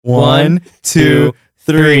One, two,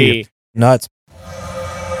 three. Nuts.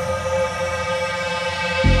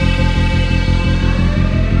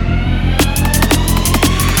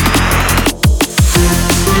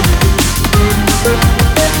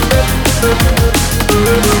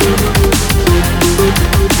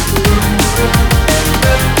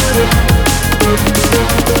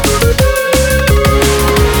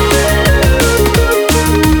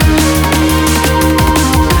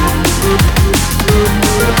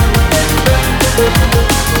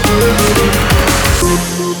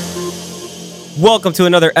 Welcome to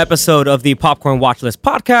another episode of the Popcorn Watchlist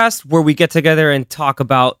podcast, where we get together and talk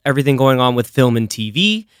about everything going on with film and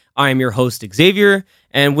TV. I am your host, Xavier,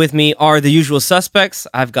 and with me are the usual suspects.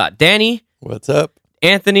 I've got Danny. What's up?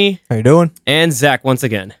 Anthony. How you doing? And Zach once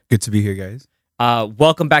again. Good to be here, guys.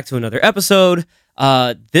 Welcome back to another episode.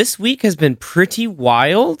 This week has been pretty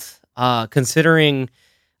wild, considering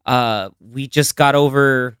we just got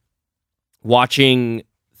over watching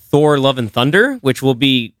Thor: Love and Thunder, which will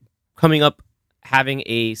be coming up, having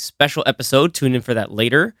a special episode. Tune in for that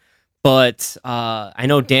later. But I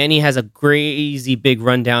know Danny has a crazy big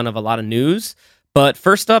rundown of a lot of news. But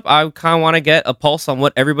first up, I kind of want to get a pulse on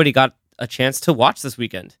what everybody got a chance to watch this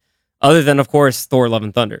weekend, other than, of course, Thor: Love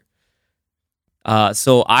and Thunder.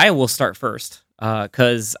 So I will start first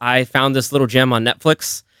because I found this little gem on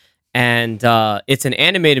Netflix, and it's an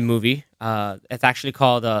animated movie. It's actually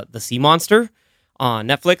called The Sea Monster on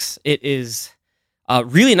Netflix. It is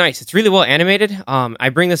really nice. It's really well animated. I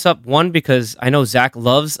bring this up, one, because I know Zach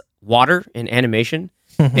loves water in animation,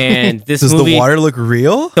 and this Does movie, the water look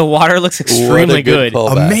real? the water looks extremely good.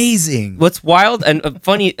 Amazing. What's wild and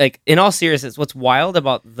funny, like in all seriousness, what's wild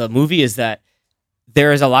about the movie is that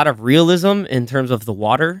there is a lot of realism in terms of the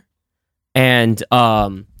water and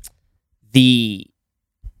the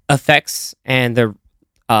effects and the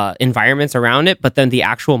environments around it, but then the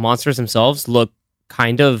actual monsters themselves look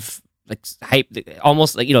kind of like hype,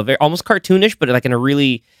 almost like, very, almost cartoonish, but like in a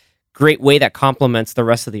really great way that complements the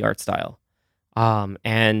rest of the art style.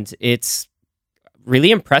 And it's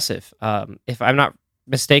really impressive. If I'm not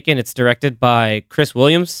mistaken, it's directed by Chris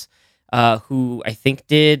Williams, who I think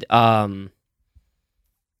did, did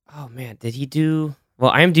he do,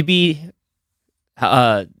 well, IMDb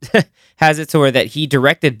has it to where that he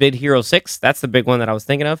directed Big Hero 6. That's the big one that I was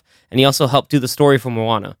thinking of. And he also helped do the story for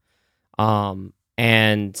Moana.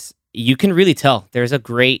 And you can really tell there's a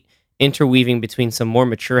great interweaving between some more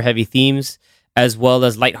mature, heavy themes, as well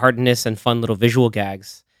as lightheartedness and fun little visual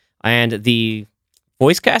gags. And the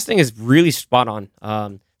voice casting is really spot on.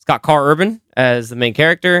 It's got Carl Urban as the main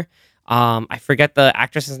character. I forget the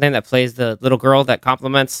actress's name that plays the little girl that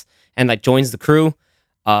compliments and like joins the crew.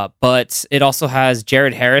 But it also has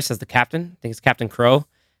Jared Harris as the captain. I think it's Captain Crow.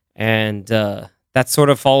 And that sort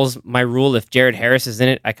of follows my rule. If Jared Harris is in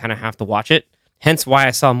it, I kind of have to watch it. Hence why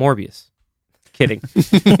I saw Morbius. Kidding.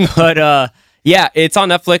 But yeah, it's on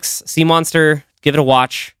Netflix. Sea Monster, give it a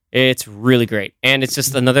watch. It's really great. And it's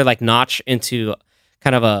just another like notch into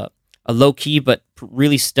kind of a low-key but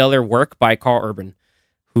really stellar work by Carl Urban,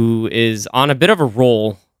 who is on a bit of a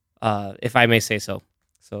roll, if I may say so.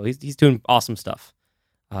 So he's doing awesome stuff.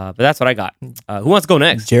 But that's what I got. Who wants to go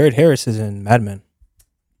next? Jared Harris is in Mad Men.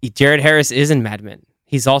 Jared Harris is in Mad Men.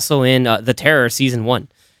 He's also in The Terror Season 1.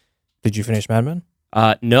 Did you finish Mad Men?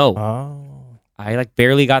 No. Oh. I like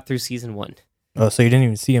barely got through Season 1. Oh, so you didn't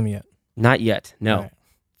even see him yet? Not yet, no. Right.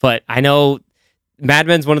 But I know Mad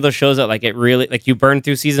Men's one of those shows that like it really, like you burn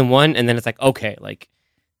through Season 1 and then it's like, okay, like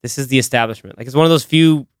this is the establishment. Like it's one of those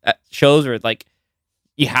few shows where like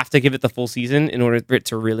you have to give it the full season in order for it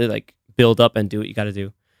to really like build up and do what you got to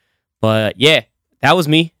do. But yeah, that was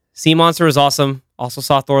me. Sea Monster was awesome. Also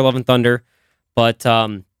saw Thor: Love and Thunder. But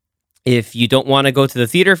if you don't want to go to the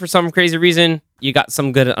theater for some crazy reason, you got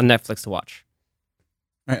some good on Netflix to watch.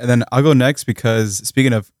 All right, and then I'll go next because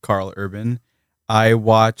speaking of Carl Urban, I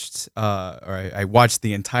watched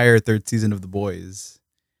the entire third season of The Boys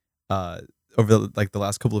over the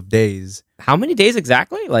last couple of days. How many days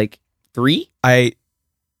exactly? Like 3? I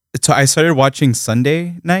started watching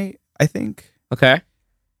Sunday night, I think. Okay.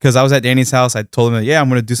 Because I was at Danny's house. I told him that, I'm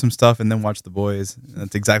going to do some stuff and then watch The Boys. And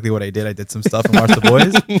that's exactly what I did. I did some stuff and watched The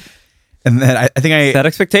Boys. And then I think I set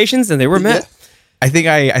expectations and they were met. I think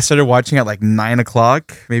I started watching at like 9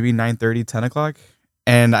 o'clock, maybe 9:30, 10 o'clock.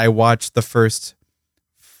 And I watched the first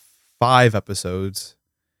 5 episodes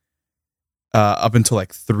up until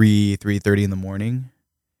like 3:30 in the morning.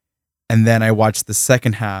 And then I watched the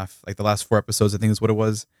second half, like the last 4 episodes, I think is what it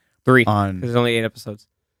was. 3. On There's only 8 episodes.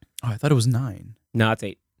 Oh, I thought it was 9. No, it's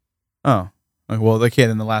 8. Oh, well, okay.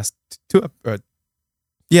 Then the last 2,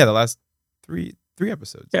 the last three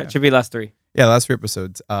episodes. Yeah, it should be last 3. Yeah, the last 3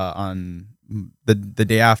 episodes on the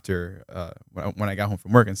day after when I got home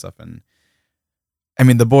from work and stuff. And I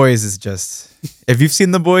mean, The Boys is just, if you've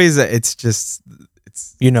seen The Boys, it's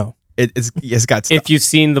got stuff. If you've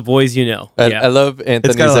seen The Boys, you know. I love got a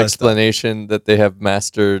Anthony's lot of explanation that they have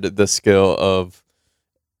mastered the skill of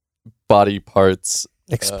body parts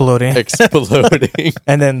Exploding. exploding.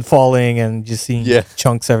 And then falling and just seeing Yeah.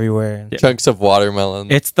 chunks everywhere. Chunks of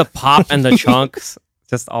watermelon. It's the pop and the chunks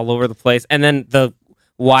just all over the place. And then the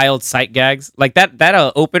wild sight gags. Like that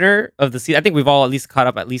opener of the season. I think we've all at least caught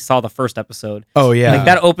up, at least saw the first episode. Oh, yeah. Like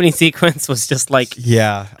that opening sequence was just like,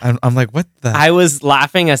 Yeah. I'm like, what the? I was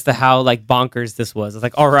laughing as to how like bonkers this was. It's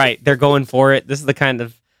like, all right, they're going for it. This is the kind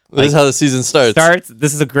of This is how the season starts.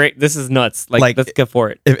 This is nuts. Like let's go for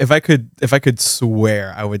it. if I could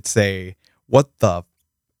swear, I would say what the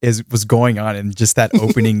was going on in just that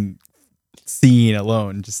opening scene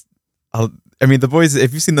alone. I mean, The Boys.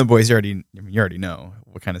 If you've seen The Boys, you already know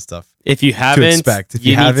what kind of stuff. If you haven't, expect. If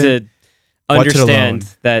you you need haven't, to watch it understand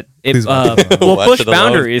alone. that it Please watch it will alone. push Watch it alone.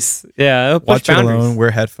 boundaries. Yeah, it'll push Watch it boundaries. alone.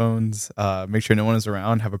 Wear headphones. Make sure no one is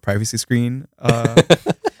around. Have a privacy screen.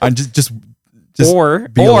 And just or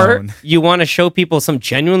be alone. you want to show people some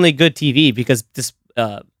genuinely good TV because this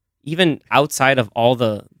even outside of all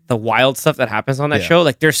the wild stuff that happens on that Yeah. show,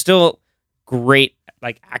 like there's still great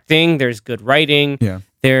like acting. There's good writing. Yeah.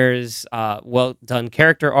 There's well done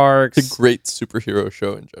character arcs. It's a great superhero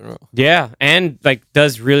show in general. Yeah, and like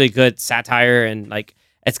does really good satire and like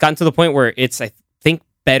it's gotten to the point where it's I think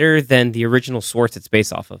better than the original source it's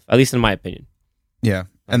based off of, at least in my opinion. Yeah,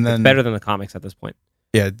 and It's then better than the comics at this point.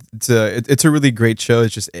 yeah, it's a really great show.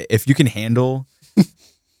 It's just if you can handle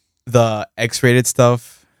the X-rated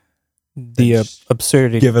stuff, The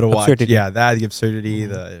absurdity. give it a watch. absurdity. Yeah, the absurdity,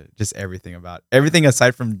 the just everything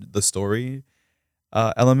aside from the story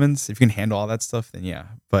elements. If you can handle all that stuff, then yeah.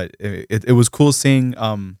 But it was cool seeing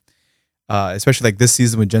especially like this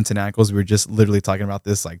season with Jensen Ackles. We were just literally talking about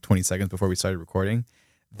this like 20 seconds before we started recording.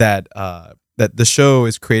 That the show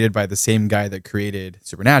is created by the same guy that created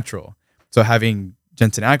Supernatural. So having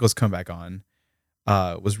Jensen Ackles come back on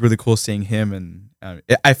was really cool seeing him, and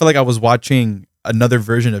I feel like I was watching another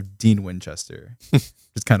version of Dean Winchester.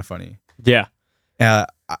 It's kind of funny. Yeah.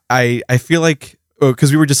 I feel like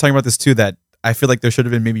because we were just talking about this too, that I feel like there should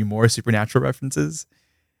have been maybe more Supernatural references.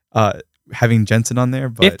 Having Jensen on there,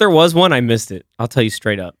 but If there was one, I missed it. I'll tell you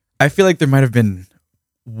straight up. I feel like there might have been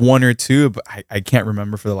one or two, but I can't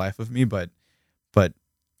remember for the life of me. But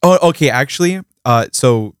oh, okay, actually,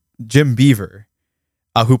 so Jim Beaver,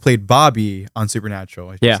 who played Bobby on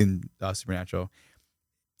Supernatural, if Yeah. you've seen Supernatural,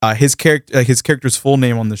 his character's full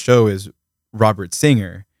name on the show is Robert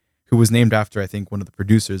Singer, who was named after I think one of the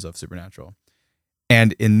producers of Supernatural,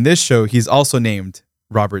 and in this show he's also named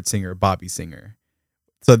Robert Singer, Bobby Singer.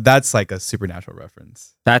 So that's like a Supernatural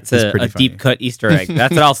reference. That's It's a pretty funny. deep cut Easter egg.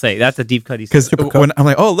 That's what I'll say. That's a deep cut Easter egg. Because when I'm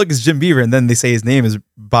like, oh look, it's Jim Beaver, and then they say his name is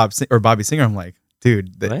Bobby Singer, I'm like,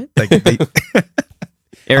 dude, What? Like,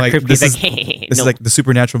 Eric this Kripke's is- like, this no. is like the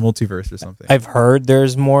Supernatural multiverse or something. I've heard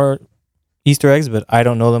there's more Easter eggs, but I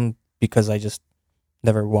don't know them because I just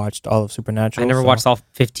never watched all of Supernatural. I never so- watched all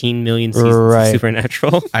 15 million seasons Right. of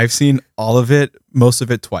Supernatural. I've seen all of it, most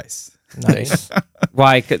of it twice. Nice.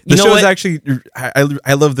 Why? 'Cause The you know show what? is actually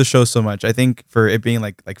I love the show so much. I think for it being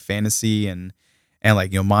like fantasy and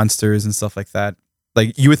like monsters and stuff like that.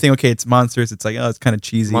 Like you would think, okay, it's monsters. It's like, oh, it's kind of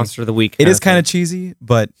cheesy. Monster of the Week. It is kind of cheesy,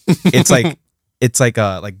 but it's like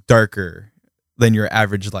like darker than your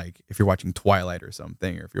average, like if you're watching Twilight or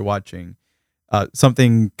something, or if you're watching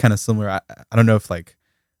something kind of similar. I don't know if like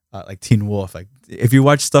Teen Wolf. Like if you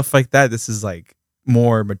watch stuff like that, this is like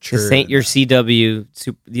more mature. This ain't than your that.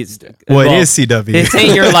 CW. Well, it is CW. This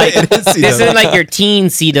ain't your like. It is This CW. isn't like your teen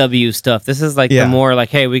CW stuff. This is like Yeah. the more like,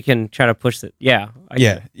 hey, we can try to push it. Yeah. I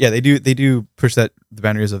get it. Yeah. They do push the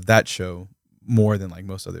boundaries of that show more than like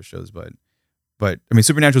most other shows, but I mean,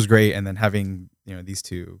 Supernatural's great, and then having these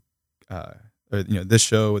two, or this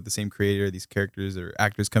show with the same creator, these characters or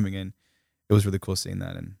actors coming in, it was really cool seeing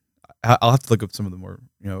that, and I'll have to look up some of the more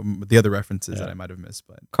the other references that I might have missed,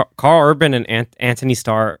 but Carl Urban and Anthony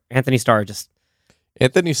Starr. Anthony Starr just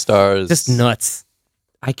Anthony Starr is nuts.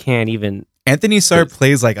 I can't even. Anthony Starr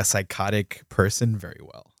plays like a psychotic person very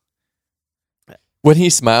well. When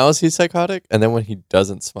he smiles, he's psychotic, and then when he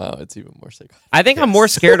doesn't smile, it's even more psychotic. I think I'm more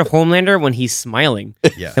scared of Homelander when he's smiling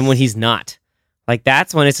Yeah. than when he's not. Like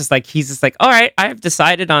that's when it's just like he's just like, all right, I've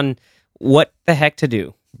decided on what the heck to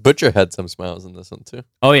do. Butcher had some smiles in this one too.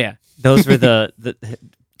 Oh yeah, those were the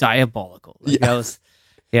diabolical. Like, Yeah. that was,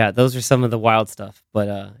 yeah, those are some of the wild stuff.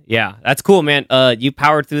 But yeah, that's cool, man. You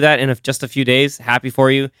powered through that in just a few days. Happy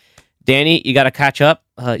for you, Danny. You got to catch up.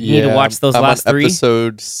 You need to watch those I'm last on 3.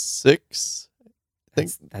 Episode 6. I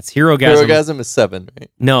think That's Herogasm. Herogasm is 7, right?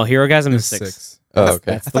 No, Herogasm is It's 6. Oh, That's-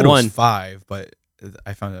 okay. That's I the thought it one. was 5, but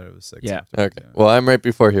I found out it was 6. Yeah. Okay. Well, I'm right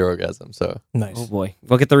before Herogasm, so Nice. Oh boy,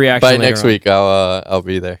 we'll get the reaction by later next on. week I'll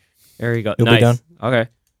be there. There you go. You'll be nice. done? Okay.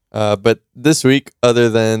 But this week, other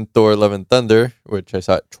than Thor: Love and Thunder, which I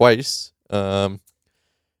saw it twice,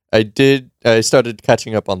 I started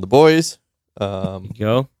catching up on The Boys. There you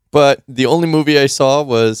go. But the only movie I saw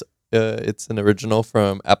was it's an original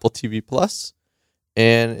from Apple TV Plus,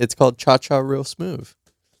 and it's called Cha Cha Real Smooth.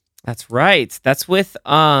 That's right. That's with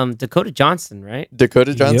Dakota Johnson, right?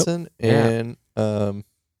 Dakota Yep. Johnson Yeah. and the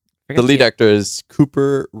Forget lead actor is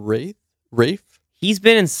Cooper Rafe. He's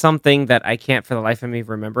been in something that I can't for the life of me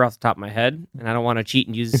remember off the top of my head, and I don't want to cheat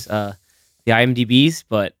and use the IMDb's,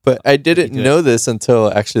 but But I didn't good. know this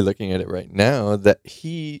until actually looking at it right now that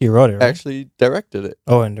he He wrote it, right? actually directed it.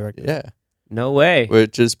 Oh, and directed. Yeah, no way.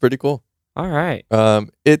 which is pretty cool. All right.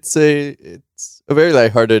 It's a very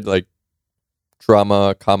lighthearted like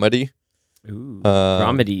drama comedy. Ooh,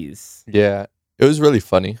 Um, dramedies. Yeah, it was really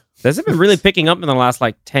funny. Those have been really picking up in the last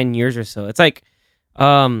like 10 years or so. It's like,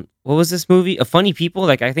 what was this movie? A Funny People?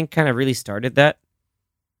 Like, I think kind of really started that.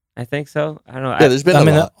 I think so. I don't know. Yeah, there's been I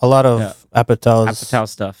mean, lot. a lot of Yeah. Apatow's Apatow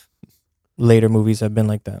stuff. later movies have been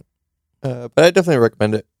like that. But I definitely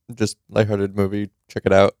recommend it. Just lighthearted movie. Check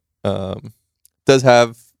it out. Does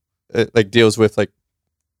have it like deals with like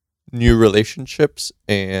new relationships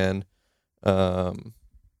and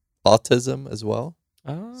autism as well.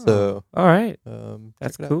 Oh, So all right. check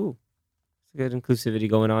That's it out. cool. Good inclusivity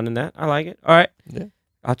going on in that. I like it. All right. Yeah.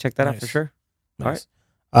 I'll check that out for Nice. sure. All right.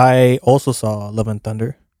 I also saw Love and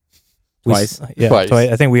Thunder. Twice. Yeah, Twice.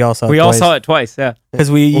 twice. I think we all saw. We all saw it twice. Yeah.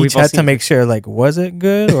 because we Well, each we've all had to seen it. make sure, like, was it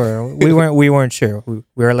good or we weren't sure. We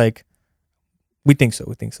were like, we think so.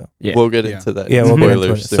 We think so. Yeah. We'll get Yeah. into that. Yeah, we'll get into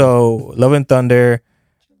Spoilers it. soon. So, Love and Thunder.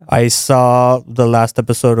 I saw the last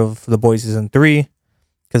episode of The Boys season 3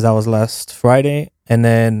 because that was last Friday, and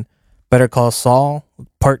then Better Call Saul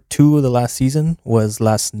part 2 of the last season was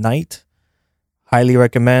last night. Highly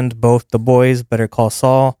recommend both The Boys, Better Call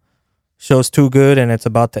Saul. Show's too good, and it's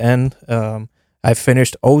about to end. I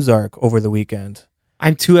finished Ozark over the weekend.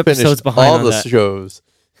 I'm 2 episodes Finished behind all on the that. shows.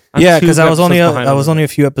 I'm Yeah, 2 because I was only episodes behind on that. a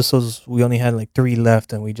few episodes. We only had like 3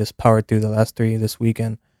 left, and we just powered through the last 3 this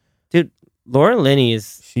weekend. Laura Linney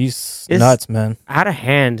is She's Is- nuts, man. out of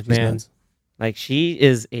hand, She's man. nuts. Like, she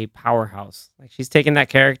is a powerhouse. Like, she's taken that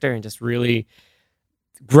character and just really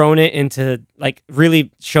grown it into, like,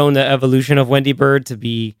 really shown the evolution of Wendy Bird to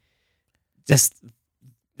be just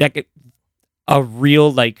like a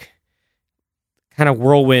real, like, kind of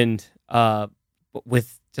whirlwind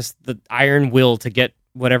with just the iron will to get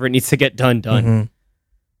whatever it needs to get done. Mhm.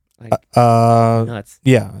 Like, nuts.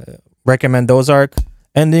 Yeah, recommend Ozark.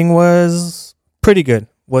 Ending was pretty good.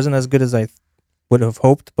 Wasn't as good as I would have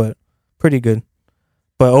hoped, but pretty good.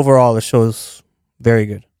 But overall, the show's very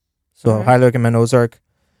good. So Alright. highly recommend Ozark.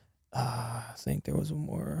 I think there was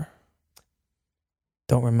more.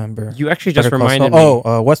 Don't remember. You actually just Better Call reminded Saul.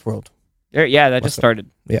 me. Westworld. Yeah, that just What's up? started.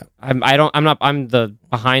 Yeah. I'm the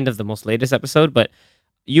behind of the most latest episode, but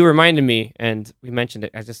you reminded me, and we mentioned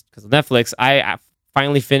it. I just because of Netflix, I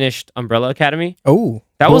finally finished Umbrella Academy. Oh,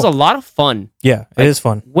 That was a lot of fun. yeah. It like- is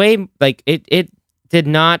fun. Way like it did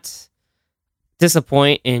not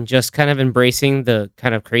disappoint in just kind of embracing the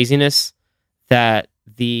kind of craziness that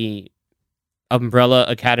the Umbrella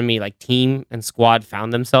Academy like team and squad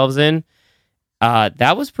found themselves in.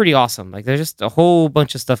 That was pretty awesome. Like, there's just a whole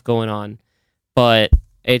bunch of stuff going on, but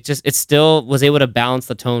it still was able to balance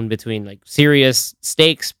the tone between like serious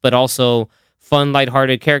stakes, but also fun,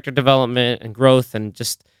 lighthearted character development and growth, and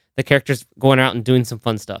just the characters going out and doing some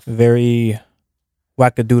fun stuff. Very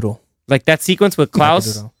wackadoodle. Like that sequence with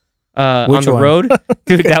Klaus Wackadoodle. on Which the one? road,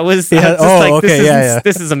 dude. That was Yeah, just oh, like, okay, this is, yeah.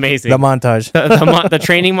 this is amazing. The montage. The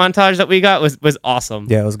training montage that we got was awesome.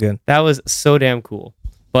 Yeah, it was good. That was so damn cool.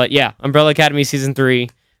 But yeah, Umbrella Academy season 3,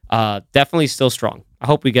 definitely still strong. I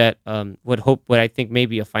hope we get what I think may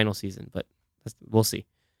be a final season, but we'll see.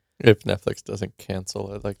 If Netflix doesn't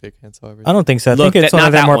cancel it like they cancel everything. I don't think so. I Look, think it's that- one not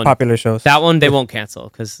of their that more one. popular shows. That one they won't cancel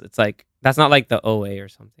because it's like that's not like the OA or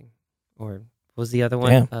something. Or what was the other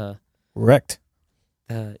one? Damn. Wrecked.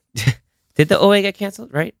 Did the OA get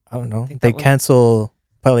canceled? Right? I don't know. think They that one- cancel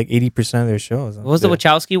probably like 80% of their shows. What was the Yeah.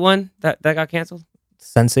 Wachowski one that got canceled?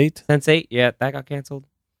 Sense8? Sense8, yeah, that got canceled.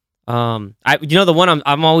 The one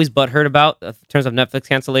I'm always butthurt about in terms of Netflix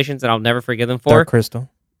cancellations, and I'll never forgive them for Dark Crystal.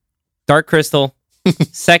 Dark Crystal.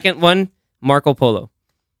 Second one, Marco Polo.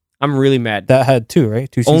 I'm really mad. That had 2,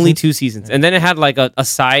 right? 2 seasons? Only 2 seasons, and then it had like a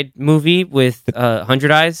side movie with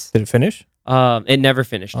 100 Eyes. Did it finish? It never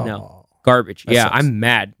finished. No, Oh. garbage. That Yeah, sucks. I'm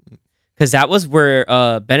mad because that was where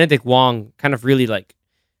Benedict Wong kind of really like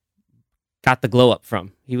got the glow up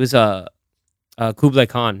from. He was Kublai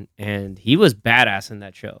Khan, and he was badass in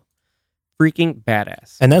that show. Freaking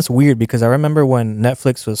badass. And that's weird because I remember when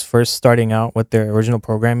Netflix was first starting out with their original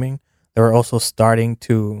programming, they were also starting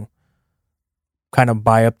to kind of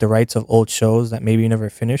buy up the rights of old shows that maybe never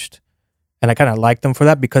finished. And I kind of liked them for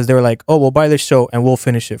that because they were like, oh, we'll buy this show and we'll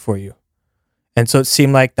finish it for you. And so it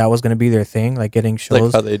seemed like that was going to be their thing, like getting Like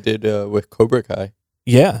shows. how they did with Cobra Kai.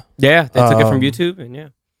 Yeah. Yeah, they took it from Um, YouTube, and yeah.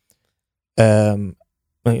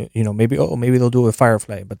 Maybe they'll do it with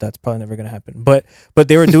Firefly, but that's probably never going to happen. But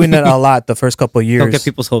they were doing that a lot the first couple of years. Don't get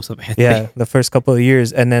people's hopes up, Anthony. Yeah, the first couple of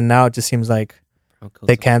years. And then now it just seems like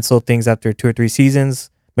they canceled things after 2 or 3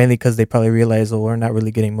 seasons, mainly because they probably realized, well, we're not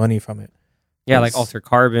really getting money from it. Yeah, like Yes. Alter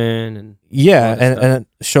Carbon and Yeah, All that and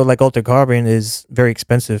a show like Alter Carbon is very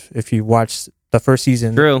expensive. If you watch the first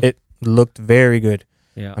season, True. it looked very good.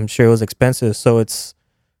 yeah. I'm sure it was expensive. So it's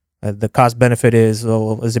the cost benefit is,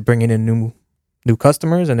 well, is it bringing in new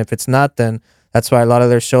customers? And if it's not, then that's why a lot of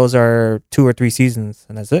their shows are 2 or 3 seasons,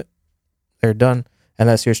 and that's it. They're done.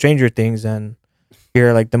 Unless you're Stranger Things and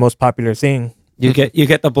you're like the most popular thing. You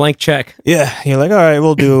get the blank check. Yeah, you're like, all right,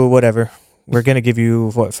 we'll do whatever. We're gonna give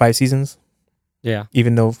you 5 seasons, Yeah,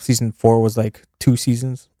 even though season 4 was like 2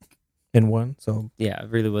 seasons in one. So yeah, it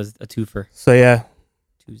really was a twofer. yeah,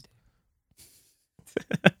 Tuesday.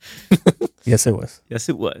 yes, it was. Yes,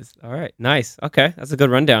 it was. All right, nice. Okay, that's a good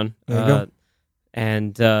rundown. There you go.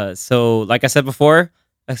 And so, like I said before,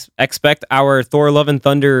 expect our Thor: Love and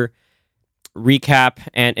Thunder recap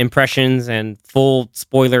and impressions and full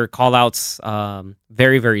spoiler callouts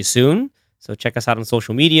very, very soon. So check us out on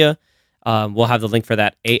social media. We'll have the link for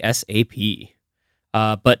that ASAP.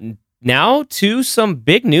 But now to some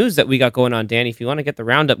big news that we got going on, Danny. If you want to get the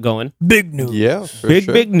roundup going, Big news. Yeah, for big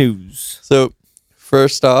sure. big news. So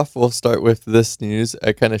first off, we'll start with this news.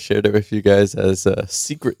 I kind of shared it with you guys as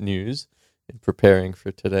secret news in preparing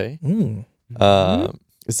for today. Mm.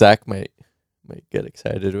 Zach might get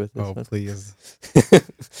excited with this Oh, one. please.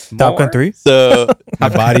 Top Gun More? 3. So My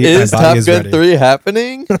body is Top is Gun ready. 3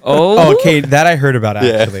 happening? Oh, Oh, okay, that I heard about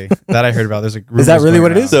Yeah. actually. That I heard about. There's a Is that rumors really going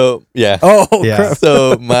what it around. is? So yeah. Oh, Yeah. crap.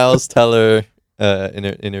 So Miles Teller in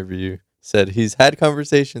an interview said he's had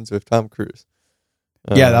conversations with Tom Cruise.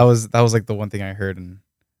 Yeah, that was like the one thing I heard, and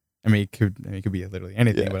I mean, it could be literally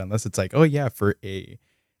anything, Yeah. but unless it's like, oh yeah, for a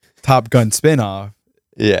Top Gun spinoff,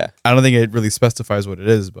 yeah. I don't think it really specifies what it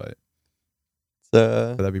is, but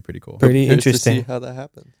So that'd be pretty cool. Pretty curious to interesting. see how that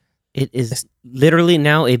happens. it is literally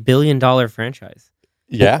now a $1 billion franchise.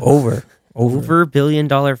 Yeah, Over. Over $1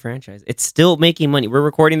 billion franchise. It's still making money. We're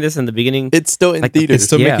recording this in the beginning. it's still in Like the- theaters. It's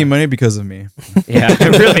still Yeah. making money because of me. Yeah, it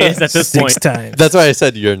really is at this 6 point. times. That's why I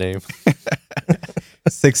said your name.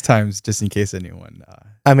 6 times, just in case anyone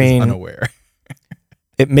I is mean, unaware.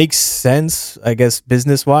 it makes sense, I guess,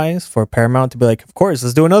 business wise for Paramount to be like, of course,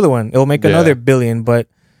 let's do another one. It'll make Yeah. another $1 billion, but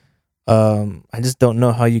I just don't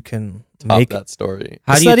know how you can Top make that story.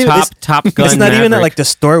 How It's do you not even- Top Gun? It's not even that Maverick? like the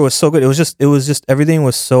story was so good. It was just everything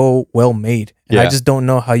was so well made. And I Yeah. just don't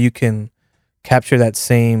know how you can capture that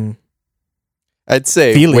same I'd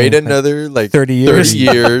say feeling, wait like, another like 30 years. 30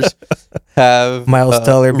 years. Have Miles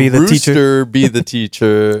Teller be the teacher. Rooster be the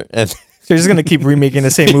teacher, and They're just gonna keep remaking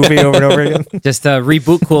the same movie over and over again. just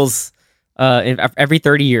reboot quills every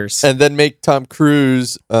 30 years. and then make Tom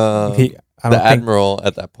Cruise I the don't think admiral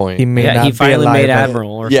at that point. he may Yeah, not he be finally alive made by-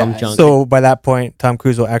 Admiral or Yeah, some junk. So by that point, Tom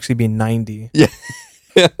Cruise will actually be 90 Yeah.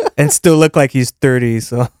 and still look like he's 30.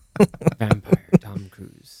 So Vampire Tom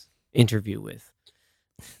Cruise interview with.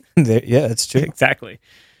 yeah, it's true. Exactly.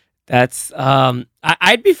 That's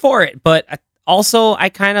I'd be for it, but also I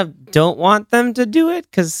kind of don't want them to do it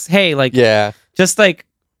because hey, like Yeah, just like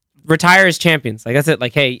retire as champions. Like that's it.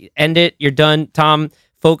 Like hey, end it. You're done, Tom.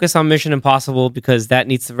 Focus on Mission Impossible because that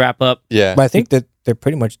needs to wrap up yeah. But I think that they're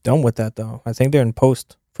pretty much done with that, though. I think they're in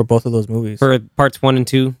post for both of those movies. for parts 1 and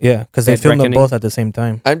 2. Yeah, because they Dead filmed them Reckoning. both at the same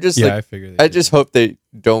time. I'm just Yeah, like, I figured. they I did. just hope they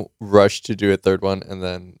don't rush to do a third one and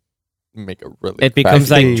then make a really. It becomes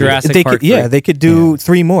crappy- like Jurassic They Park. could, yeah, 3. they could do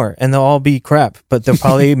 3 more, and they'll all be crap. But they'll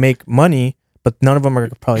probably make money. But none of them are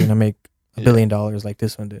probably gonna make $1 billion like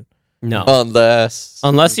this one did. No,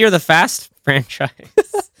 unless you're the Fast franchise.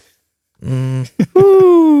 Mm,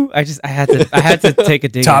 Ooh, I had to take a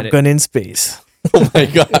dig Top at it. Gun in space. Oh my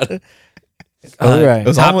god, All right, It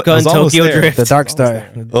was Top almo- it Gun was almost Tokyo there. Drift. the Dark Star.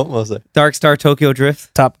 Almost there. almost there. Dark Star Tokyo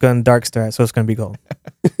Drift. Top Gun Dark Star. That's what it's gonna be called.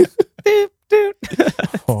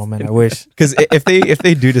 Oh man, I wish. Because if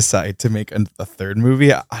they do decide to make a third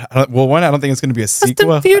movie, I don't think it's going to be a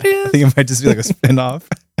sequel. I think it might just be like a spin-off.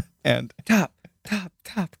 And Top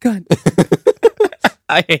gun.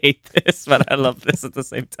 I hate this, but I love this at the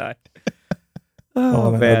same time.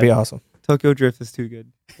 Oh, man, that'd be awesome. Tokyo Drift is too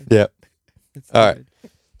good. Yeah. It's All right.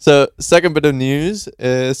 So, second bit of news,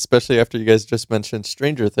 especially after you guys just mentioned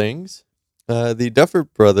Stranger Things, the Duffer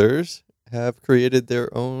Brothers have created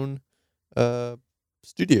their own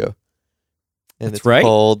studio. And That's it's right.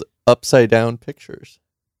 called Upside Down Pictures.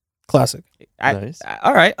 Classic. Nice.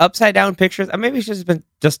 All right, upside down pictures. Maybe it's just been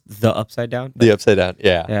just the upside down. The Upside Down,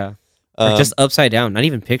 yeah. Yeah, or just upside down, not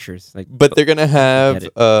even pictures. Like, But they're going to have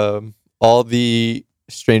it. all the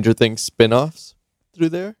Stranger Things spin-offs through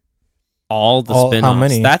there. all the How spin-offs.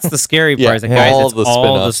 many? That's the scary part. Yeah, Is like, yeah. guys, all it's the all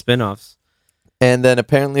the spin-offs. spin-offs. And then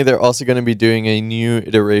apparently they're also going to be doing a new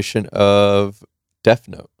iteration of Death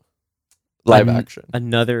Note. Live action.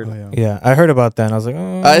 Another. oh, yeah. Yeah, I heard about that. And I was like,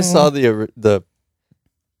 oh. I saw the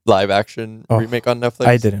live action Oh, remake on Netflix.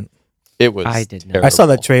 I didn't. It was I did not. terrible. I saw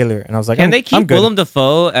that trailer and I was like, Can they I'm keep good. Willem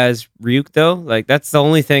Dafoe as Ryuk though? Like that's the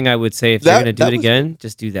only thing I would say if they're That- gonna do that it was- again,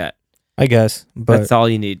 just do that. I guess, but That's all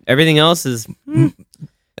you need. Everything else is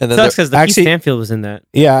And then sucks because the actually- Keith Stanfield was in that.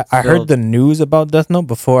 yeah, I Still- heard the news about Death Note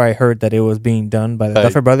before I heard that it was being done by the Right.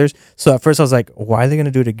 Duffer Brothers. So at first I was like, why are they gonna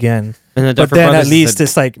do it again? And the But Duffer then Brothers at least said,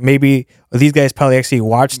 it's like maybe these guys probably actually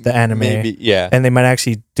watched the anime maybe, yeah. and they might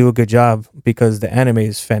actually do a good job because the anime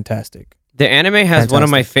is fantastic. the anime has one of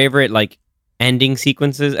my Fantastic. favorite like ending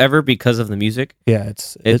sequences ever because of the music. Yeah,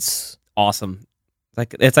 it's Awesome.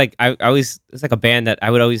 It's like I always it's like a band that I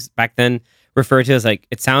would always back then refer to as like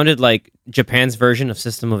it sounded like Japan's version of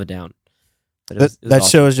System of a Down. But that, it was that awesome.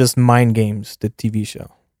 show is just Mind Games, the TV show.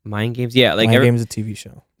 Mind Games. Yeah, like Mind Games, the TV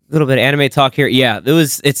show. little bit of anime talk here. Yeah,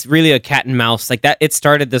 it's really a cat and mouse like that. It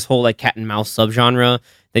started this whole like cat and mouse subgenre.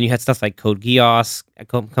 Then you had stuff like Code Geass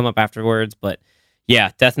come up afterwards. But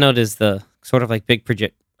yeah, Death Note is the sort of like big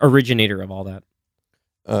originator of all that.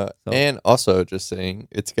 So- And also, just saying,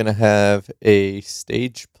 it's going to have a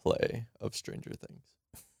stage play of Stranger Things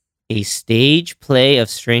A stage play of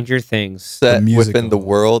Stranger Things. set musical. within the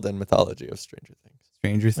world and mythology of Stranger Things.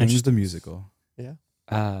 Stranger Things, the musical.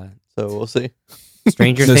 Uh, So we'll see.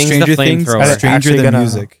 Stranger No, Things, Stranger the Things, flamethrower. Stranger Actually than gonna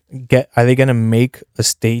music. Are they gonna make a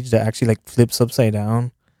stage that actually like flips upside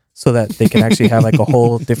down so that they can actually have like a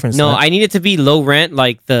whole different No, set? I need it to be low rent,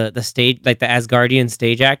 like the stage, like the Asgardian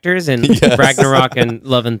stage actors and Yes. Ragnarok and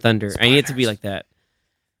Love and Thunder. I need it to be like that.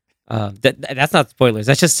 That's not spoilers.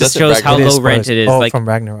 That just That's shows it, how It is low rent it is. Oh, Like from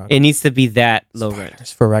Ragnarok. it needs to be that low rent.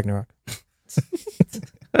 It's for Ragnarok.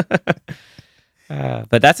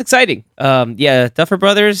 But that's exciting. Yeah, Duffer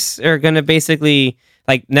Brothers are gonna basically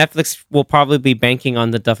like Netflix will probably be banking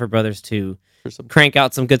on the Duffer Brothers to For some, crank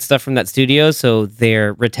out some good stuff from that studio, so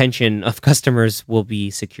their retention of customers will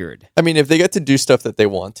be secured. I mean, if they get to do stuff that they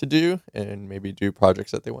want to do and maybe do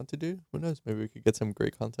projects that they want to do, who knows? Maybe we could get some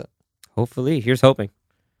great content. Hopefully, here's hoping.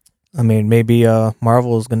 I mean, maybe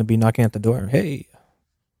Marvel is gonna be knocking at the door. Hey,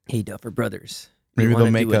 Duffer Brothers. We Maybe wanna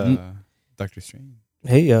they'll make do it. a Doctor Strange.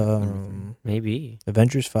 hey, Maybe.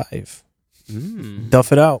 Avengers 5. Mm.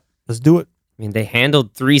 Duff it out. Let's do it. I mean, they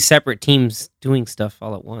handled 3 separate teams doing stuff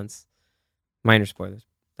all at once. Minor spoilers.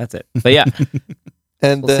 That's it. But yeah,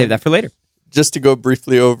 And we'll then save that for later. just to go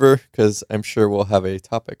briefly over, because I'm sure we'll have a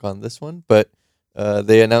topic on this one, but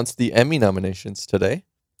they announced the Emmy nominations today.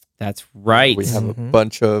 That's right. We have a Mhm.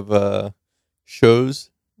 bunch of shows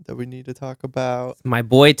that we need to talk about. My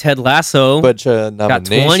boy Ted Lasso Bunch of got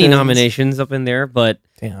nominations. 20 nominations up in there, but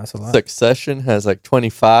Damn, that's a lot. Succession has like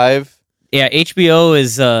 25. yeah, HBO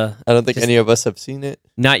is I don't think Just- any of us have seen it.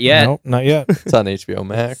 not yet. Nope, not yet. It's on HBO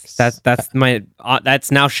Max. That's my that's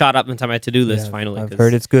now shot up into my to-do list Yeah, finally. I've 'cause-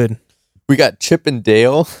 heard it's good. We got Chip and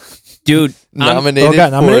Dale dude. nominated,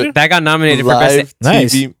 got nominated? That got for nominated for live best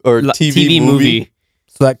Nice. TV or TV, movie.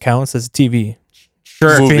 So that counts as TV.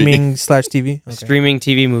 Sure, Movie. Streaming / TV. Okay. streaming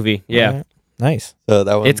TV movie. Yeah, Alright. Nice. So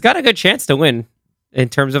that one. it's got a good chance to win in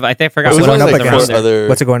terms of I think I forgot It was what going else up was against? around there. other.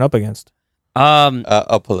 What's it going up against?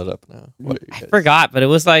 I'll pull it up now. What are you I guys- forgot, but it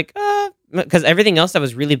was like because everything else that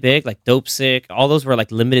was really big, like Dope Sick, all those were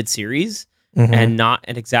like limited series Mhm. and not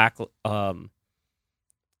an exact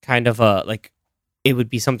kind of like it would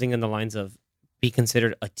be something in the lines of be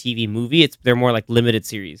considered a TV movie. They're more like limited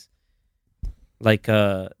series. Like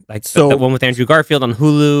So- the one with Andrew Garfield on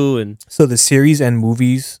Hulu and So the series and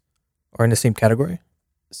movies are in the same category.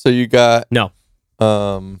 So you got No.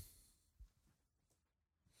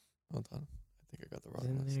 Hold on. I think I got the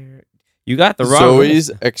wrong one. you got the wrong Zoe's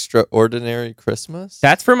one. Extraordinary Christmas.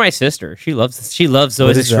 That's for my sister. She loves What Zoe's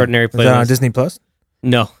is that? Extraordinary Is that on Playlist. Disney Plus?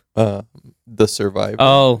 No. The Survivor.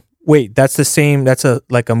 Oh, Wait, that's the same. That's a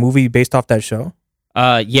movie based off that show.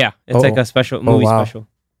 yeah. It's like Oh. a special movie wow. special.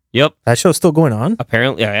 Yep. That show's still going on?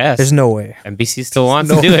 Apparently, yes. There's no way. NBC still wants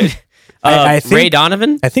No. to do it. I think- Ray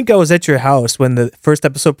Donovan? I think I was at your house when the first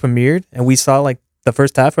episode premiered and we saw like the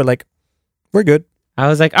first half. We're like, we're good. I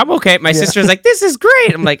was like, I'm okay. My sister's like, this is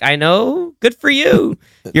great. I'm like, I know. Good for you.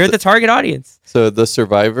 You're the target audience. So The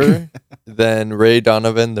Survivor, then Ray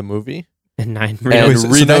Donovan, the movie, And and Wait, so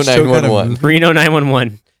Reno that show got a 911. movie? Reno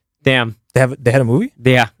 911. Damn. They had a movie?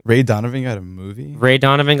 Yeah. Ray Donovan got a movie. Ray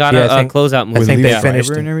Donovan got Yeah, I a think- closeout I movie. think Lee they Yeah. finished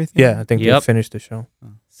Driver it. and everything. Yeah, I think they Yep. finished the show.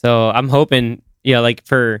 So I'm hoping, like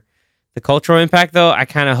for the cultural impact, though, I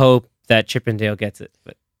kind of hope that Chippendale gets it.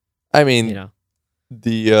 But, I mean, you know,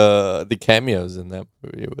 the cameos in that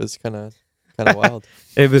movie was kind of wild.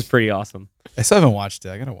 it was pretty awesome. I still haven't watched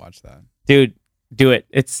it. I gotta watch that. Dude, do it.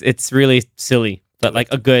 It's really silly, but like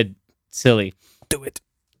a good silly. Do it.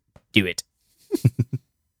 Do it.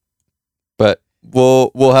 But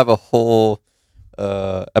we'll have a whole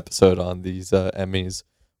episode on these Emmys.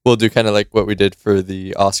 We'll do kind of like what we did for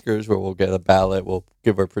the Oscars, where we'll get a ballot, we'll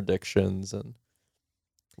give our predictions, and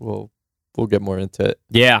we'll get more into it.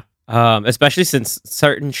 Yeah. Especially since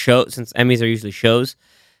since Emmys are usually shows,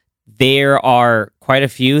 there are quite a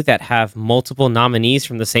few that have multiple nominees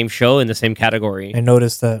from the same show in the same category. I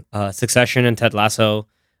noticed that Succession and Ted Lasso.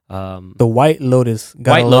 the White Lotus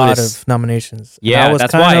got White a lot Lotus. of nominations. And Yeah, I was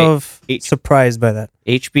that's kind why of H- surprised by that.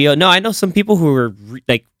 HBO. No, I know some people who were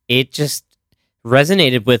like, it just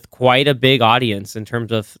resonated with quite a big audience in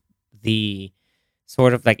terms of the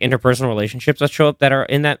sort of like interpersonal relationships that show up that are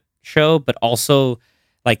in that show, but also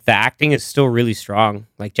like the acting is still really strong.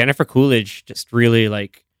 Like Jennifer Coolidge just really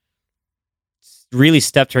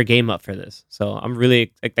stepped her game up for this. So I'm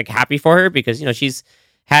really like happy for her because, she's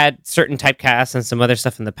had certain typecasts and some other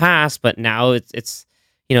stuff in the past, but now it's it's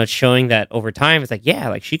showing that over time it's like, yeah,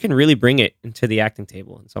 like she can really bring it into the acting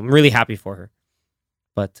table. And so I'm really happy for her.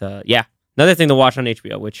 But yeah, another thing to watch on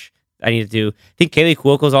HBO, which I need to do. I think Kaylee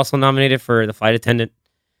Cuoco is also nominated for The Flight Attendant,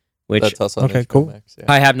 which That's also on Okay, HBO cool. Max, yeah.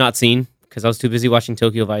 I have not seen because I was too busy watching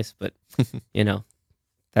Tokyo Vice. But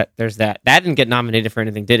that there's that. That didn't get nominated for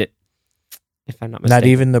anything, did it? If I'm not mistaken, Not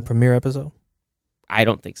even the premiere episode. I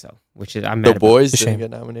don't think so. Which is I'm mad The about. Boys It's a didn't shame.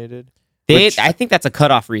 get nominated. I think that's a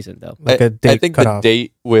cutoff reason though. Like I a date think cutoff. the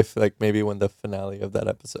date with like maybe when the finale of that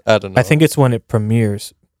episode. I don't know. I think it's when it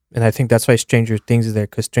premieres. And I think that's why Stranger Things is there,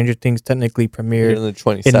 because Stranger Things technically in premiered the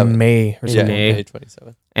 27th. in May or Yeah, something. May. May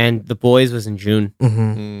 27th. And The Boys was in June.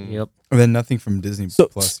 Mm-hmm. Mm. Yep. And then nothing from Disney So-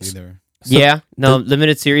 Plus either. So yeah. No,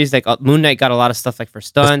 limited series like Moon Knight got a lot of stuff like for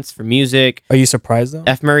stunts, for music. Are you surprised though?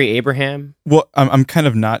 F. Murray Abraham. Well, I'm kind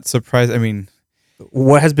of not surprised. I mean,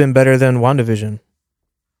 What has been better than WandaVision?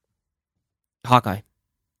 Hawkeye.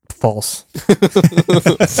 False.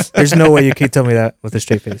 There's no way you can tell me that with a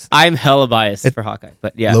straight face. I'm hella biased for Hawkeye,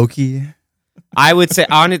 but yeah, Loki. I would say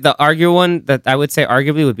the arguable one that I would say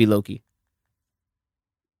arguably would be Loki.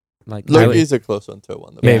 Like I would- Loki's a close one to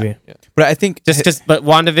one. Maybe. Yeah. But I think but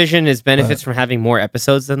WandaVision is benefits from having more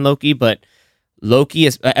episodes than Loki, but Loki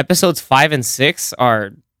is episodes 5 and 6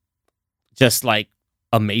 are just like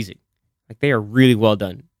amazing. Like they are really well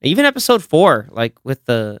done. Even episode 4, like with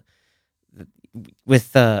the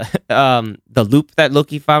loop that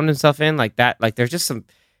Loki found himself in, like that, like there's just some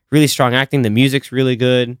really strong acting. The music's really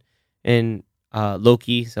good in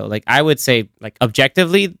Loki. So like I would say like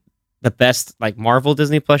objectively the best like Marvel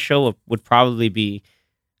Disney Plus show would probably be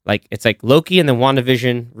like it's like Loki and then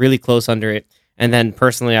WandaVision really close under it. And then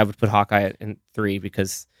personally I would put Hawkeye in 3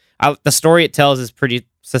 because the story it tells is pretty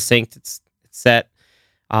succinct. It's set.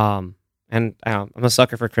 And I'm a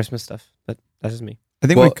sucker for Christmas stuff, but that's just me. I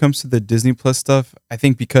think when Well- it comes to the Disney Plus stuff, I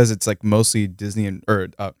think because it's like mostly Disney or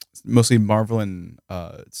mostly Marvel and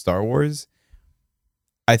Star Wars,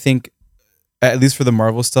 I think at least for the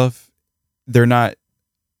Marvel stuff, they're not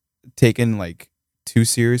taken like too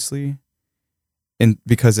seriously, and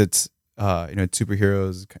because it's it's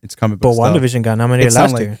superheroes, it's comic book But stuff. WandaVision got nominated It's not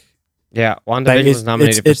last like- year Yeah, WandaVision Like, was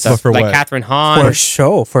nominated for it's- stuff for like what? Catherine for Hahn a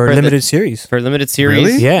show, for for a the- limited series. for limited series.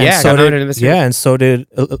 Really? Yeah, yeah, and got so nominated did in the series. and so did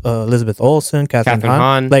Elizabeth Olsen, Catherine Catherine Hahn.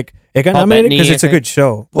 Hahn. Like it got Paul nominated because Bettany, it's a I think. good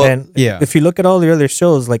show. Well, and yeah. if you look at all the other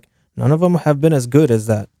shows, like none of them have been as good as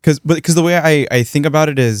that. Because the way I think about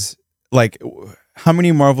it is like how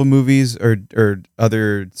many Marvel movies or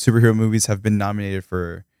other superhero movies have been nominated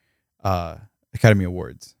for Academy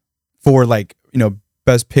Awards for like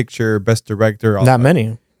best picture, best director, all Not that.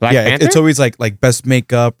 many. Black yeah, Panther. it's always like best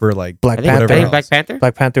makeup or like Black I think, Panther. I think whatever Black else. Panther.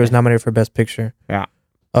 Black Panther was nominated for Best Picture. Yeah.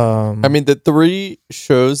 I I mean, the 3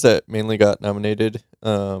 shows that mainly got nominated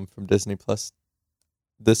from Disney Plus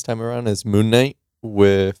this time around is Moon Knight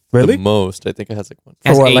with Really? the most. I think it has like one. for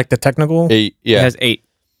has what, 8. like the technical? 8. It Yeah. has 8.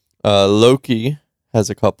 Loki has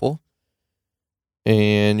a couple.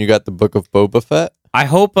 and you got the Book of Boba Fett. I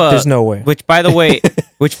hope. There's no way. Which, by the way, Book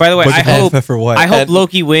I of hope. Boba for what? I hope And-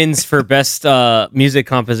 Loki wins for best music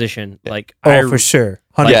composition. Like, Oh, for sure.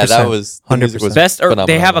 100%. Yeah, that was the music was 100%. best.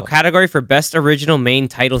 They have a phenomenal. category for best original main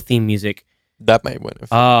title theme music. That might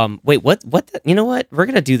win. Wait, what? You know what? We're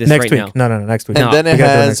gonna do this Next right week. now. No, next week. and no, then we it gotta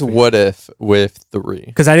do it has next week. What If with 3.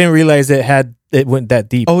 Because I didn't realize it went that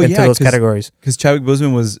deep Oh, into yeah, those 'cause- categories. Because Chadwick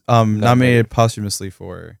Boseman was nominated Nominated. posthumously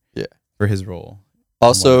for his role.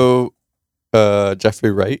 Also,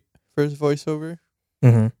 Jeffrey Wright for his voiceover.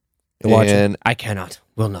 Mm-hmm. Watch it. And I cannot,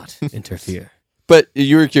 will not interfere. but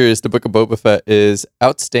you were curious. The Book of Boba Fett is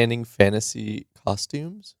outstanding fantasy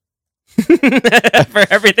costumes, For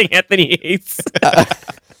everything Anthony hates.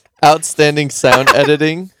 outstanding sound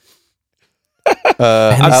editing, I'm sorry,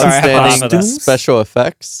 I have outstanding to laugh at that. special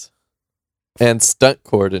effects, and stunt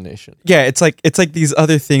coordination. Yeah, it's like these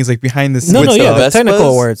other things like behind the scenes. No, With yeah, the the technical Vespas,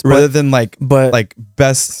 awards. rather But, than like but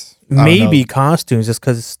best I don't maybe know. costumes, just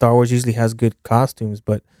because Star Wars usually has good costumes.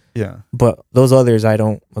 But those others, I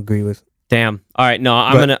don't agree with. Damn. All right, no,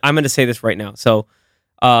 But- I'm gonna say this right now. So,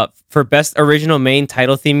 for best original main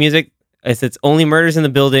title theme music, it's Only Murders in the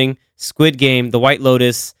Building, Squid Game, The White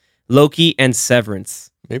Lotus, Loki, and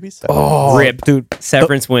Severance. Maybe so. Oh, Rip. dude,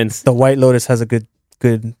 Severance wins. the White Lotus has a good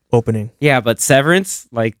opening. Yeah, but Severance,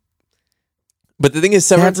 like, But the thing is,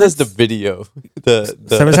 Severance has the video, the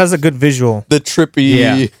Severance has a good visual. the trippy.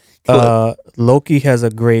 Yeah. clip. Loki has a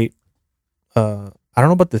great. I don't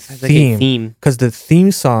know about the has like a theme theme. because the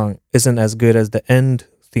theme song isn't as good as the end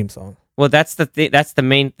theme song. Well, that's the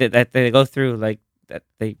main that they go through, like that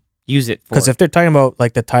they use it for. Because if they're talking about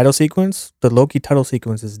like the title sequence, the Loki title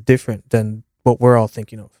sequence is different than what we're all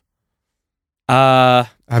thinking of. I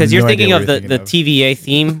have because you're no idea thinking what of you're the thinking TVA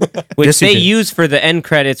theme, which Yes, you they do. use for the end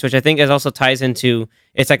credits, which I think is also ties into.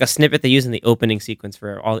 It's like a snippet they use in the opening sequence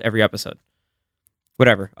for every episode.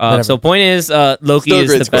 Whatever. Whatever. So point is, Loki Still a is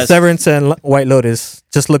great the score. best. Severance and White Lotus.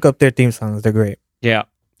 Just look up their theme songs; they're great. Yeah,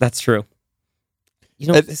 that's true. You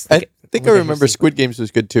know, I this- think I what remember is- Squid Games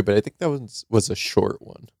was good too, but I think that was a short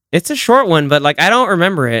one. It's a short one, but like I don't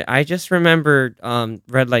remember it. I just remember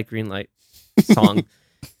Red Light Green Light song.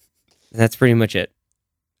 That's pretty much it.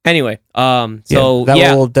 Anyway, so that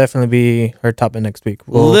yeah, will definitely be our topic next week.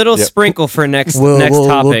 little Yep. sprinkle for next we'll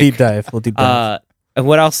topic. We'll deep dive. We'll deep dive. And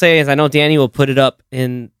what I'll say is, I know Danny will put it up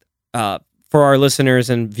in for our listeners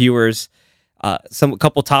and viewers. A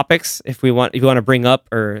couple topics if you want to bring up,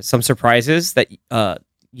 or some surprises that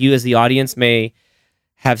you as the audience may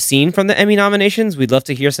have seen from the Emmy nominations. We'd love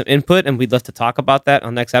to hear some input, and we'd love to talk about that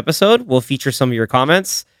on next episode. We'll feature some of your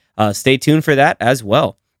comments. Stay tuned for that as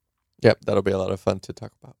well. Yep, that'll be a lot of fun to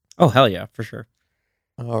talk about. Oh hell yeah, for sure.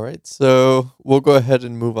 All right, so we'll go ahead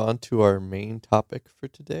and move on to our main topic for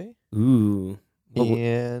today. Ooh,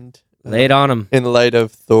 And lay it on them. in light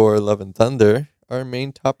of Thor: Love and Thunder, our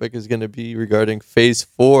main topic is going to be regarding Phase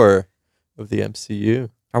 4 of the MCU.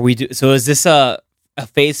 So is this a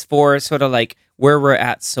phase 4 sort of like where we're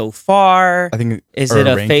at so far? I think Is or it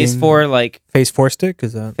a phase ranking. 4 like Phase 4 stick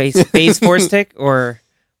is that? phase 4 stick, or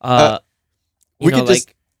We could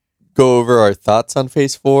just go over our thoughts on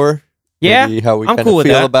Phase 4. Yeah, Maybe how we I'm kind cool of with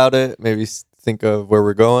feel that. about it. Maybe think of where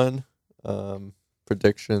we're going.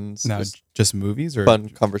 Predictions. No, just just movies or fun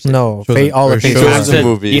conversation. No, Shows and- all or of Phase shows you Four. have and to,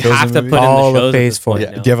 movies. you Shows have and to movies. put in All the of shows. phase at this point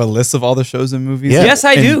four. now. Do you have a list of all the shows and movies? Yeah. Yes,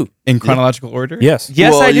 I do. In chronological order? Yes.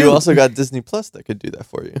 Yes, well, I you do. also got Disney Plus that could do that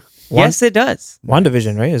for you. Yes, it does.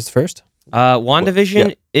 WandaVision, right? Is first. WandaVision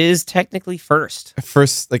Yeah. is technically first.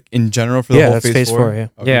 First, like in general for the Yeah, whole that's phase phase 4? four, yeah.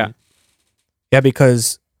 Okay. Yeah. Yeah,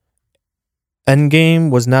 because Endgame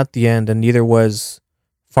was not the end, and neither was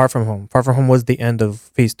Far From Home. Far From Home was the end of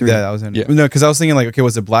Phase 3. Yeah, that was in. Yeah. No, because I was thinking like, okay,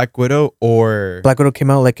 was it Black Widow or Black Widow came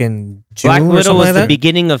out like in June Black or Widow something was like the that.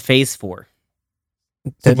 beginning of phase 4.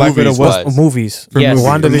 The Black Widow movies was wise. movies. For Yes, movies.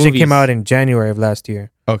 for WandaVision movies. came out in January of last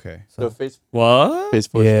year. okay? So Phase What?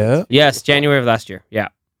 4. Yeah. Yes, January of last year. Yeah.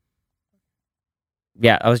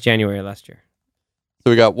 Yeah, that was January of last year. So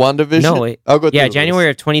we got WandaVision. No, wait. I'll go through Yeah, the January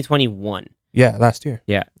list. of 2021. Yeah, last year.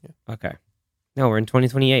 Okay. No, we're in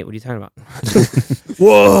 2028. What are you talking about?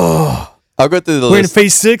 Whoa. I'll go through the We're in list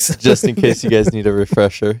Phase 6. just in case you guys need a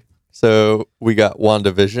refresher. So we got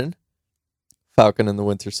WandaVision, Falcon and the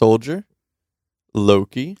Winter Soldier,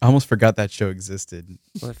 Loki. I almost forgot that show existed.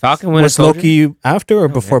 What, Falcon Winter Was Soldier? Loki after or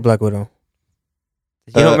No, before man. Black Widow?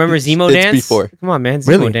 You don't remember it's- Zemo it's Dance? before. Come on, man. Zemo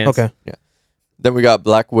Really? Dance. Okay. Then we got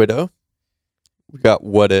Black Widow. We got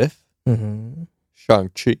What If, Mm-hmm.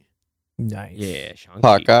 Shang-Chi, Nice. Yeah,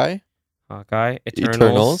 Shang-Chi. Hawkeye, Eternals.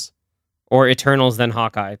 Eternals. Or Eternals, then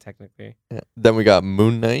Hawkeye, technically. Yeah. Then we got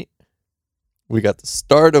Moon Knight. We got the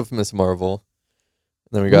start of Miss Marvel.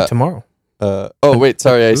 And then we got Tomorrow. Oh wait,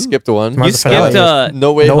 sorry, I skipped one. Mars You skipped Effect.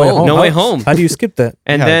 No Way No Way Home. Home. No Way How- Home. How do you skip that?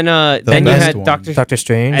 And Yeah, then you best had one. Doctor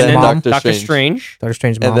Strange, and then Mom. Doctor Strange, Doctor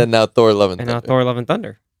Strange, And Mom. then now Thor: Love and and now Thunder. Thor: Love and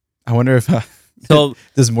Thunder. I wonder if So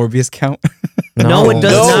does Morbius count? No, it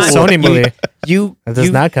does not. Sony movie. you It does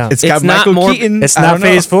you- not count. It's It's got not Michael more- Keaton. It's I not don't know.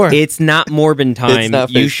 Phase 4. It's not Morbin time. not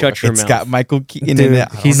You Phase shut 4. your It's mouth. got Michael Keaton Dude, in it.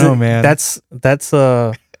 I he's don't know, man. That's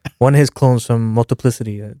one of his clones from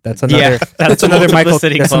Multiplicity. That's another. Yeah, that's a another Michael.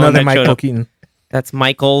 Multiplicity That's clone another that showed Michael up. Keaton. That's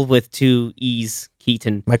Michael with 2 E's.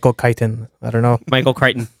 Keaton. Michael Keaton. I don't know. Michael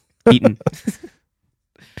Crichton. Keaton.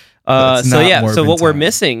 That's So not yeah, so Morbin what we're time.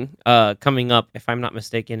 missing coming up, if I'm not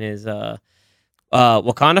mistaken, is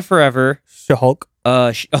Wakanda Forever. She-Hulk.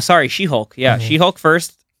 She-Hulk. Yeah, Mhm. She-Hulk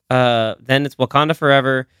first. Then it's Wakanda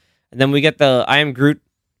Forever, and then we get the I Am Groot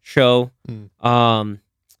show.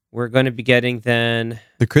 We're going to be getting then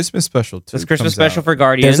the Christmas special too. this Christmas comes special out. for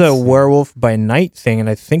Guardians. There's a Werewolf by Night thing, and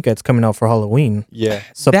I think it's coming out for Halloween. Yeah,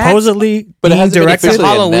 Supposedly But it being hasn't been It's a directed. officially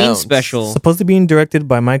Halloween announced. special, Supposedly being directed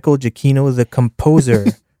by Michael Giacchino, the composer,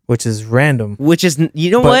 which is random. which is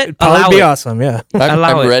you know But what? it'd probably Allow be it. awesome. Yeah.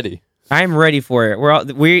 Allow I'm it. ready. I'm ready for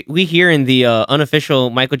it. We here in the unofficial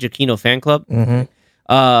Michael Giacchino fan club, hmm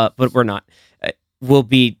but we're not. Will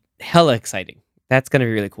be hella exciting. That's gonna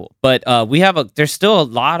be really cool. But there's still a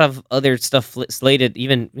lot of other stuff slated.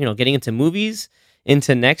 Even getting into movies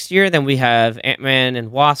into next year. Then we have Ant-Man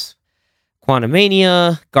and Wasp,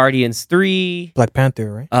 Quantumania, Guardians 3. Black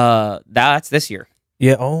Panther, right? That's this year.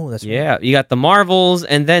 Yeah. Oh, that's right. Yeah, you got the Marvels,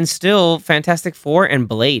 and then still Fantastic Four and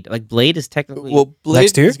Blade. Like Blade is technically Well, Blade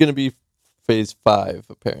Next year? is going to be Phase 5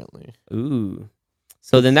 apparently. ooh.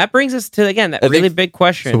 So then that brings us to again that I really think- big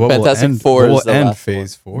question. So what Fantastic will end, Four what will is the end last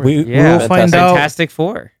Phase 4? We Yeah, will find out Fantastic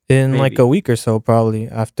Four. in maybe. like a week or so, probably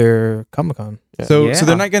after Comic Con. So Yeah.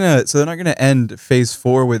 they're not gonna end Phase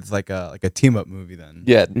 4 with like a team up movie then.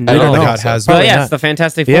 Yeah, No. I don't Like think how it so. has Oh Probably yeah, not. it's the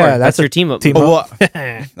Fantastic Four. Yeah, that's that's a your team up. team movie. Oh,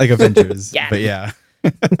 well, like Avengers. Yeah. But yeah.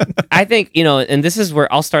 I think and this is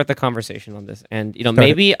where I'll start the conversation on this. And Start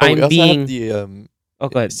maybe Oh, we I'm also being. have the Oh,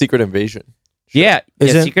 go ahead. Secret Invasion. Yeah,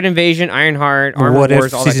 Isn't- Secret Invasion, Ironheart, Armor What If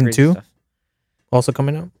Wars, all that season crazy 2? stuff. Also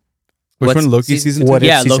coming out. Which What's one? Loki season 2? What If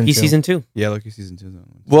Yeah, season Loki 2? season 2. Yeah, Loki season 2 is that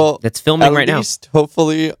one. Well, That's filming at right now. least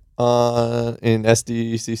hopefully in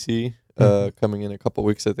SDCC coming in a couple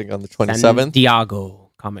weeks. I think on the 27th. Diago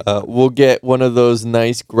comic. We'll get one of those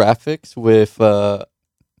nice graphics with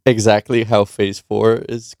exactly how Phase 4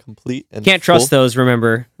 is complete and Can't full. trust those.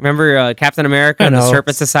 Remember Captain America I and the know.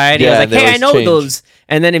 Serpent Society. Yeah, I was they like, hey, I always know change. those,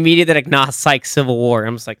 and then immediately like, nah, psych, Civil War.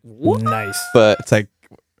 I'm just like, what? Nice. But It's like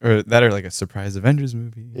or like a surprise Avengers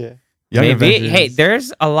movie. yeah, Young Maybe. Avengers. Hey,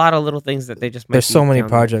 there's a lot of little things that they just. Might There's be so many down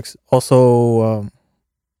there. projects. Also,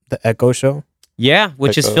 the Echo Show. Yeah,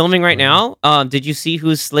 which is Echo. filming right now. Did you see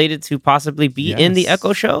who's slated to possibly be in the Yes.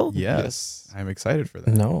 Echo Show? Yes. I'm excited for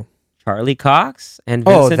that. No. Charlie Cox and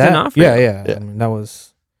Oh, Vincent that. D'Onofrio. Yeah. Yeah. I mean, that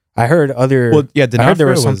was. I heard other. Well, yeah, I heard there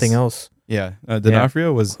was D'Onofrio something else. Yeah,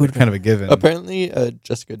 D'Onofrio was Who'd- kind of a given. apparently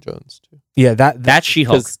Jessica Jones too. Yeah, That's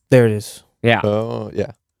She-Hulk. 'Cause- there it is. Yeah. Oh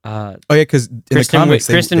yeah, Oh yeah, because in the Kristen, comics,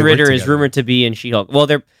 Kristen they work Ritter is together. rumored to be in She-Hulk. Well,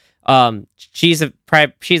 they're she's a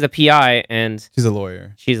PI and She's a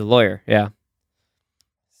lawyer. she's a lawyer. Yeah.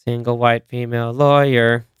 Single white female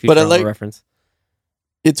lawyer. But I Futurama like- reference.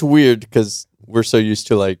 it's weird because we're so used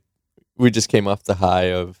to like we just came off the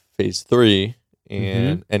high of Phase 3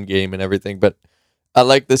 and Endgame and everything, but I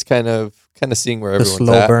like this kind of seeing where The everyone's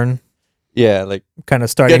slow at. burn. Yeah, like Kind of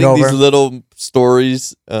starting getting over. these little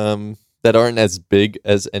stories that aren't as big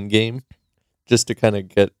as Endgame, just to kind of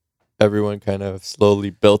get everyone kind of slowly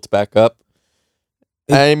built back up.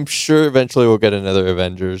 I'm sure eventually we'll get another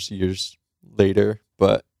Avengers years later,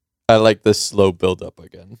 but I like this slow build up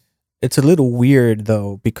again. It's a little weird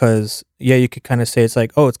though, because yeah, you could kind of say it's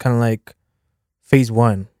like, oh, it's kind of like Phase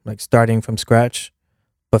 1, like starting from scratch.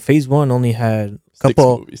 But Phase 1 only had Six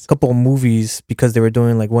movies. couple movies because they were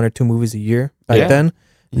doing like 1 or 2 movies a year back Yeah. then.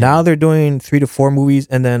 Now they're doing 3 to 4 movies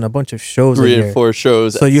and then a bunch of shows a 3 year. and 4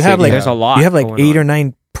 shows. So at you the have, same like- There's a time. lot. You have like going 8 or on.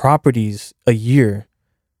 9 properties a year.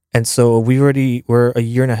 And so we're a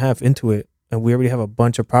year and a half into it and we already have a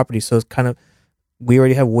bunch of properties. So it's kind of, we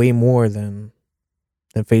already have way more than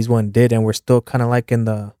Phase 1 did. And we're still kind of like in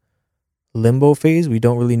the limbo phase. We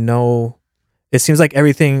don't really know. It seems like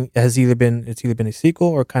everything has either been a sequel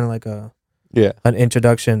or kind of like an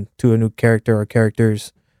introduction to a new character or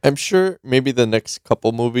characters. I'm sure maybe the next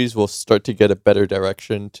couple movies will start to get a better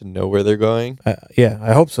direction to know where they're going. Yeah,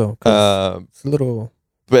 I hope so. 'Cause it's a little.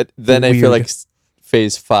 But then I feel Weird. like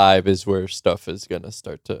Phase 5 is where stuff is gonna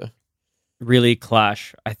start to really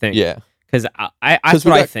clash, I think. yeah. Because I Because that's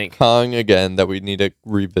we what got I think. Kong again that we need to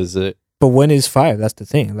revisit. But when is 5? That's the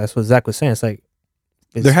thing. That's what Zach was saying. It's like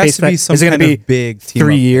There has to be some is it kind gonna be of big team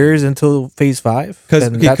 3 years until Phase 5?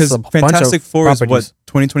 because Fantastic Four is what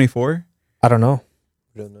 2024. I don't know.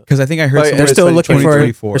 We don't know. Because I think I heard Right, somewhere They're still it's looking for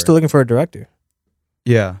 2024. they're still looking for a director.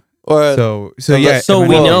 Yeah. Or So unless- yeah. So it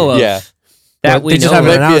we might- know of yeah. that. Well, We they just know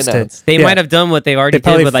haven't of. Might be announced it. announced. They Yeah. might have done what they already They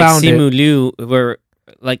probably did with like found it. Simu Liu, where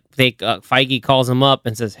like they Feige calls him up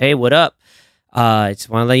and says, "Hey, what up? I just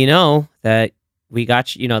want to let you know that we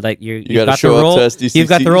got you. You know that you gotta got the show up role. to SDCC You've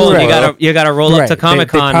got the role. and Right. You gotta roll up Right. to They Comic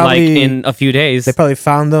Con like probably- in a few days. They probably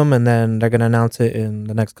found them, and then they're gonna announce it in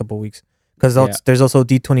the next couple of weeks. Because Yeah. there's also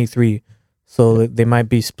D23, so they might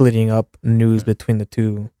be splitting up news between the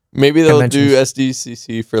two. Maybe they'll do Conventions.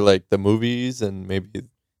 SDCC for like the movies and maybe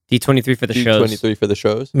D23 for the shows. D23 for the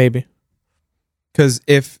shows. Maybe. Because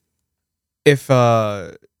if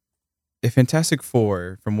Fantastic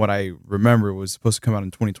Four, from what I remember, was supposed to come out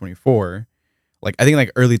in 2024, like I think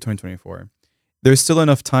like early 2024, there's still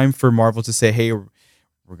enough time for Marvel to say, hey,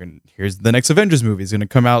 here's the next Avengers movie. It's gonna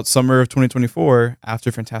come out summer of 2024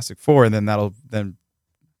 after Fantastic Four, and then that'll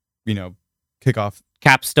kick off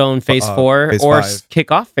Capstone Phase 4 Phase or 5.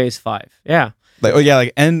 kick off Phase 5. Yeah.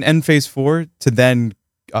 like end Phase 4 to then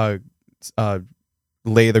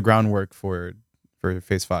lay the groundwork for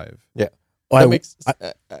Phase 5. Well, That makes.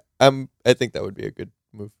 I think that would be a good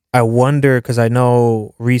move. I wonder because I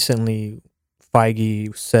know recently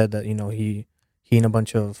Feige said that he and a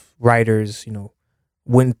bunch of writers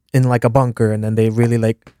went in like a bunker, and then they really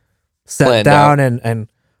like sat Planned down and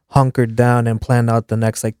hunkered down and planned out the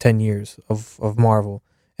next like 10 years of Marvel.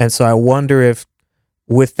 And so I wonder if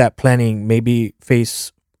with that planning maybe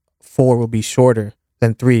Phase 4 will be shorter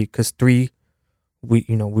than 3, because 3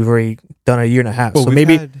 we've already done a year and a half. Well, So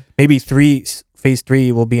maybe Phase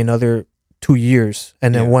 3 will be another 2 years,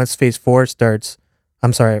 and then Yeah. once Phase 4 starts,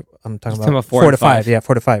 I'm sorry, I'm talking You're talking about about 4 4 and to 5. 5. Yeah,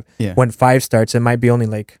 4 to 5. Yeah. When 5 starts, it might be only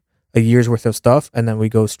like a year's worth of stuff, and then we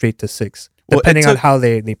go straight to 6, Well, it depending on took- how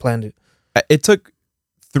they planned it. It took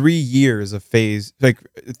 3 years of Phase,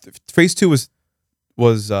 Phase 2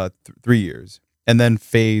 was 3 years, and then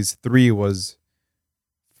Phase 3 was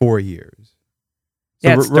 4 years. So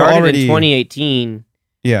Yeah, it we're started already in 2018,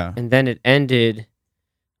 yeah, and then it ended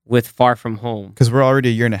with Far From Home. because we're already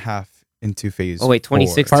a year and a half into Phase. Oh, wait,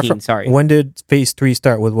 2016. Far from- sorry. When did Phase 3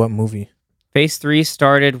 start with what movie? Phase 3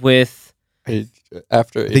 started with...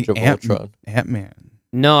 After I think Age of Ultron. Ant-Man.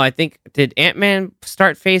 No, I think... Did Ant-Man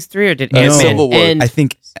start Phase 3, or did No, Ant-Man Civil War. end? I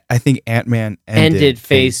think Ant-Man Ended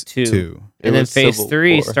Phase Phase 2. It And then was Phase Civil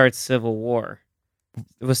 3 War. starts Civil War.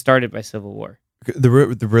 It was started by Civil War.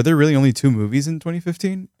 Were there really only 2 movies in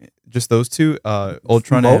 2015? Just those 2,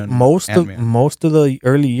 Ultron and most Ant-Man. of the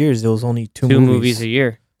early years, there was only two Movies a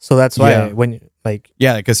year. So that's why Yeah. when like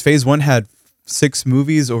Yeah, because Phase 1 had 6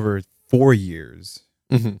 movies over 4 years.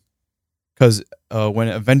 Mhm. Because when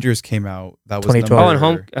Avengers came out, that was 2012. Oh, and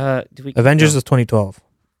number- Home... did we, Avengers no. was 2012.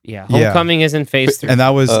 Yeah, Yeah. Homecoming is in Phase 3. and that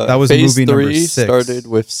was Phase movie 3 number 6. started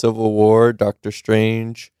with Civil War, Doctor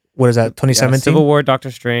Strange, What is that? Yeah, 2017. Civil War, Doctor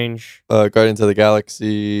Strange, Guardians of the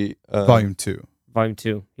Galaxy, Volume 2. Volume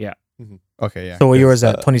 2. Yeah. Okay, yeah. So what year was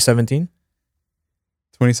that? uh, 2017.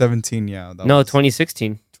 2017, yeah. That No, was,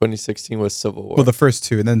 2016. 2016 was Civil War. Well, the first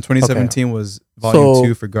 2, and then 2017 was Volume So-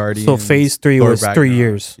 2 for Guardians. So Phase 3 Thor was 3 Ragnarok,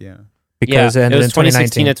 years Yeah. because yeah, it ended was in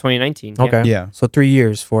 2016 2019. to 2019. Yeah. Okay. Yeah. So 3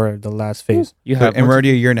 years for the last phase. You So- have and we're already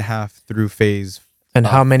a year and a half through Phase. And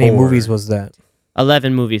how many 4. movies was that?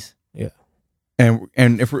 11 movies.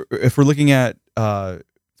 And if we're looking at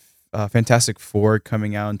Fantastic Four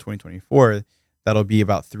coming out in 2024, that'll be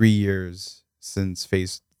about 3 years since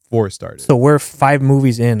Phase 4 started. So we're 5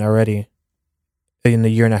 movies in already in a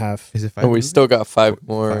year and a half. is it 5? and we movies? still got 5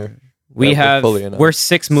 more. Five. We Yeah, we're have fully in we're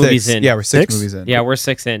 6 movies 6. in. Yeah, we're 6 6? movies in. Yeah, we're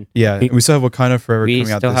 6 in. Yeah, and we still have Wakanda Forever We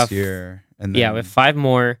coming out still this have- year. And then, Yeah, we have 5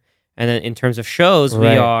 more, and then in terms of shows, we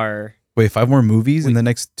Right. are wait, 5 more movies We- in the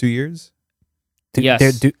next 2 years? Yes.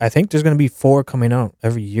 I think there's going to be 4 coming out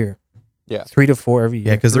every year. Yeah. 3 to 4 every Yeah,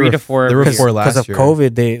 year. because 3 to 4 there were every 4 year. last Because of year.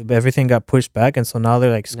 COVID, everything got pushed back, and so now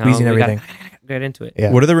they're like squeezing No, we gotta everything. get into it.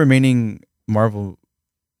 Yeah. What are the remaining Marvel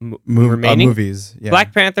Remaining? movies? Yeah.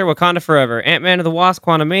 Black Panther, Wakanda Forever, Ant-Man and the Wasp,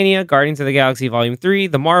 Quantumania, Guardians of the Galaxy Volume 3,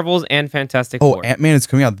 The Marvels, and Fantastic Oh, Four. Ant-Man is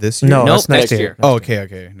coming out this year? No, Nope, that's next next year. year. Oh,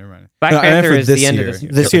 okay. Never mind. Black No, I meant Panther for is the end of this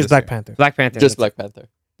year. This For year's Black Panther. Black Panther. Just Black Panther.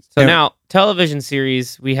 So Yeah. now, television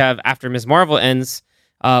series, we have, after Ms. Marvel ends,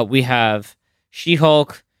 we have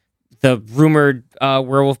She-Hulk, the rumored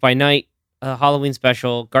Werewolf by Night Halloween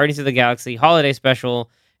special, Guardians of the Galaxy holiday special,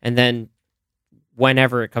 and then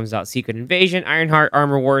whenever it comes out, Secret Invasion, Ironheart,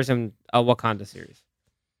 Armor Wars, and a Wakanda series,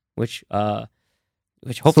 which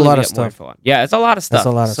which hopefully lot we of get more stuff. info on. Yeah, it's a lot of stuff. That's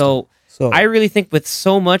a lot of so So I really think with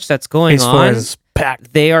so much that's going Phase 4 on, is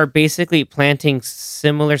packed. they are basically planting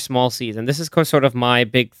similar small seeds, and this is sort of my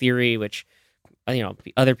big theory, which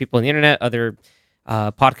other people on the internet, other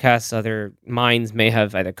podcasts, other minds may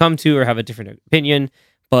have either come to or have a different opinion.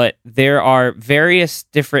 But there's various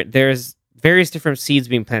different seeds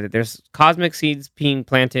being planted. There's cosmic seeds being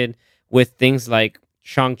planted with things like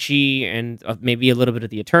Shang-Chi and maybe a little bit of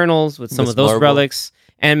the Eternals with some Ms. of those Marvel. relics,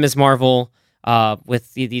 and Ms. Marvel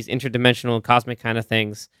with these interdimensional cosmic kind of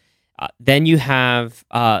things. Then you have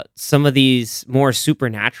some of these more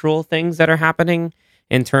supernatural things that are happening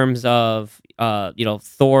in terms of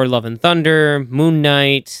Thor, Love and Thunder, Moon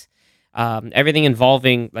Knight, everything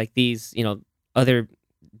involving like these other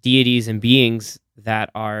deities and beings that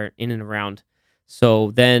are in and around.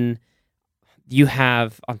 So then you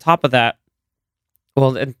have on top of that,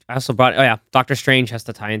 well, and I also brought Doctor Strange has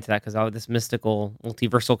to tie into that because all this mystical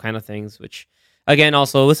multiversal kind of things, which again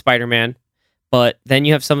also with Spider-Man. But then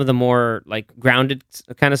you have some of the more like grounded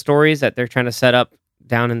kind of stories that they're trying to set up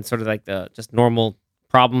down in sort of like the just normal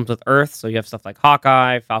problems with Earth. So you have stuff like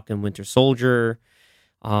Hawkeye, Falcon, Winter Soldier.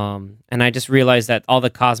 And I just realized that all the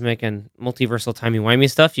cosmic and multiversal timey-wimey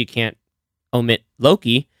stuff, you can't omit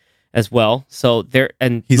Loki as well. So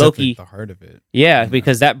He's Loki, at the heart of it. yeah,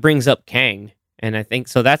 because that brings up Kang. And I think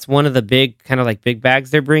so that's one of the big kind of like big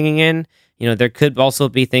bags they're bringing in. There could also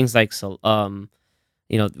be things like,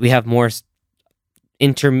 we have more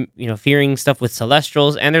interfering stuff with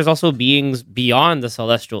Celestials, and there's also beings beyond the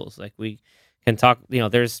Celestials. Like we can talk,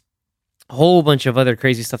 there's a whole bunch of other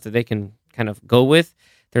crazy stuff that they can kind of go with.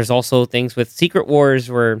 There's also things with Secret Wars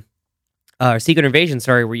Secret Invasion,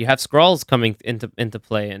 where you have Skrulls coming into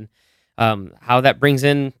play, and how that brings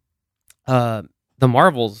in the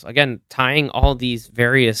Marvels, again, tying all these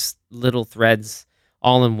various little threads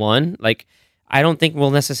all in one. Like, I don't think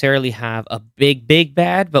we'll necessarily have a big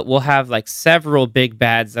bad, but we'll have like several big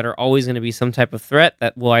bads that are always going to be some type of threat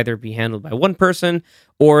that will either be handled by one person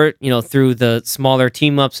or, through the smaller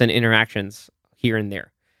team ups and interactions here and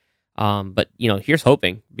there. But here's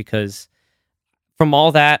hoping, because from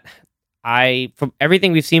all that, from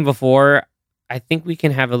everything we've seen before, I think we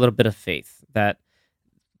can have a little bit of faith that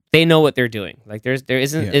they know what they're doing. Like it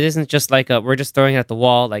isn't just like we're just throwing it at the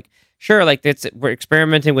wall. Like, sure, like we're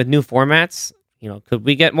experimenting with new formats. Could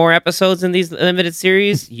we get more episodes in these limited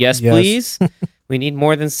series? Yes, please. We need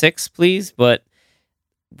more than 6, please. But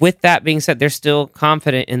with that being said, they're still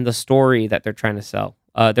confident in the story that they're trying to sell.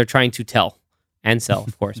 They're trying to tell and sell,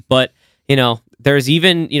 of course. But there's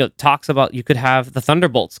even talks about you could have the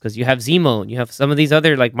Thunderbolts because you have Zemo and you have some of these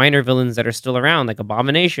other like minor villains that are still around, like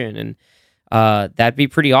Abomination, and that'd be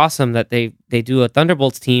pretty awesome that they do a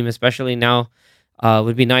Thunderbolts team, especially now.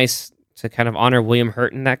 Would be nice to kind of honor William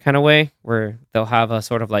Hurt in that kind of way, where they'll have a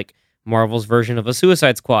sort of like Marvel's version of a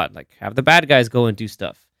Suicide Squad, like have the bad guys go and do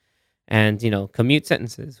stuff and commute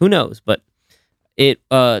sentences. Who knows? But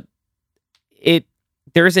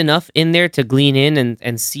there's enough in there to glean in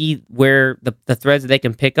and see where the threads that they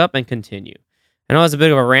can pick up and continue. I know it's a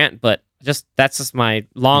bit of a rant, but that's just my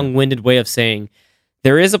long-winded way of saying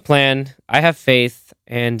there is a plan. I have faith,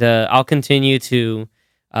 and I'll continue to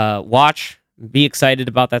watch, be excited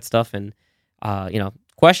about that stuff, and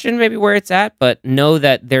question maybe where it's at, but know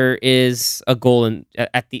that there is a goal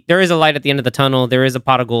there is a light at the end of the tunnel. There is a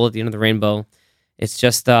pot of gold at the end of the rainbow. It's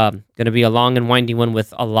just going to be a long and winding one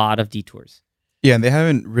with a lot of detours. Yeah, and they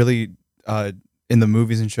haven't really in the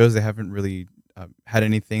movies and shows, they haven't really had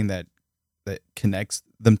anything that connects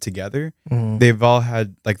them together. Mhm. They've all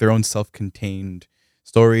had like their own self-contained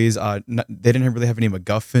stories. They didn't really have any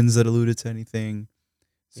MacGuffins that alluded to anything.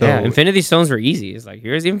 So, yeah, Infinity Stones were easy. It's like,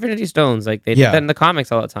 here's the Infinity Stones. Like they did that in the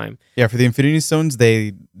comics all the time. Yeah, for the Infinity Stones,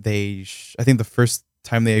 I think the first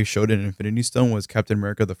time they showed an Infinity Stone was Captain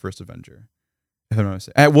America: The First Avenger. If I'm not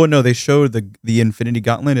mistaken. Well, no, they showed the Infinity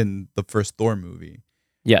Gauntlet in the first Thor movie.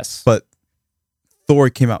 Yes, But Thor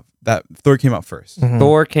came out first, Mhm.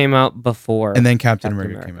 Thor came out before, and then Captain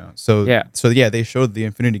America came out. So they showed the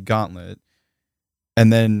Infinity Gauntlet,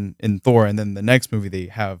 and then in Thor, and then the next movie they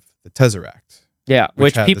have the Tesseract. yeah, which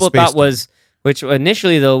which had people the space thought was, which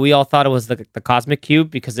initially though we all thought it was the Cosmic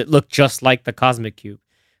Cube because it looked just like the Cosmic Cube.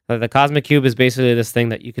 The Cosmic Cube is basically this thing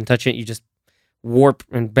that you can touch it, you just warp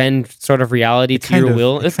and bend sort of reality to your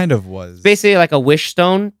will. It kind of was basically like a wish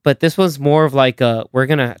stone, but this was more of like we're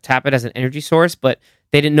gonna tap it as an energy source, but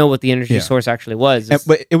they didn't know what the energy source actually was.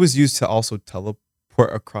 But it was used to also teleport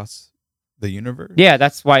across the universe. Yeah,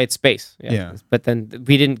 that's why it's space. Yeah. But then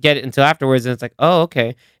we didn't get it until afterwards, and it's like, oh,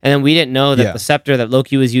 okay. And then we didn't know that the scepter that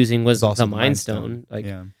Loki was using was It's also the Mind Stone. Like,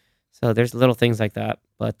 yeah. so there's little things like that.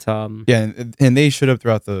 But Yeah, and they showed up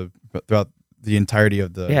throughout the entirety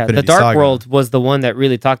of the yeah, the Infinity Dark Saga. World was the one that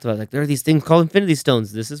really talked about, like, there are these things called Infinity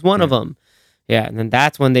Stones. This is one of Yeah. them. Yeah, and then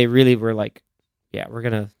that's when they really were like, yeah, we're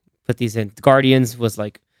gonna put these in. Guardians was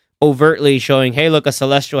like overtly showing, hey, look, a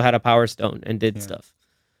Celestial had a Power Stone and did Yeah. stuff.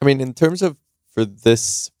 I mean, in terms of for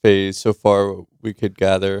this phase so far, what we could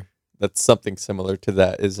gather that's something similar to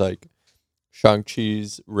that is like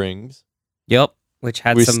Shang-Chi's rings. Yep, which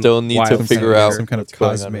had We some still need to wild figure stuff. out some kind of what's going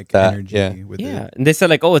on with cosmic that. energy Yeah. with Yeah, it. and they said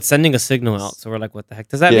like, oh, it's sending a signal out. So we're like, what the heck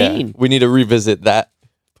does that mean? We need to revisit that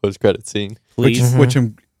post-credit scene. Please. Which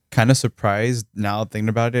I'm kind of surprised now thinking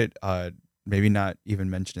about it. Maybe not even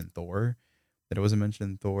mentioned in Thor. That it wasn't mentioned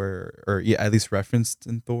in Thor, or yeah, at least referenced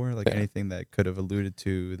in Thor. Like Yeah. anything that could have alluded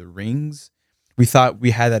to the rings. We thought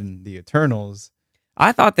we had that in the Eternals.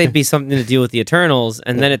 I thought they'd be something to deal with the Eternals,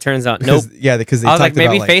 and then it turns out, nope. Yeah, because they I was talked like,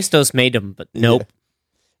 maybe about Phaistos made them, but nope.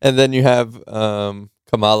 Yeah. And then you have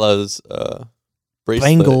Kamala's bracelet.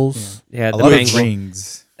 Bangles. Yeah, a the lot bangle. of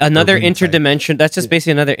rings. Another ring type. interdimension. That's just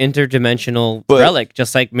basically another interdimensional But- relic,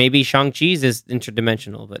 just like maybe Shang-Chi's is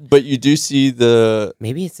interdimensional, but But you do see the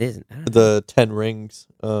maybe it isn't. I don't know. 10 rings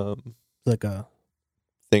Like a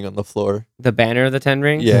thing on the floor. The banner of the Ten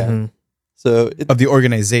Rings. Yeah. Mhm. So it, Of the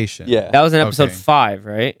organization. yeah, That was in episode Okay. 5,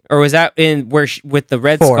 right? Or was that in where with the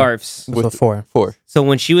red 4. scarves? So 4. 4. So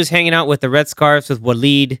when she was hanging out with the red scarves with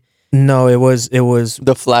Waleed, No, it was The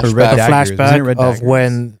the flashback, red flashback daggers. Wasn't it red of daggers?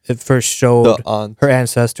 when it first the showed aunt her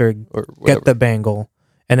ancestor or whatever. get the bangle,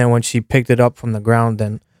 and then when she picked it up from the ground,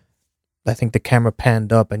 then I think the camera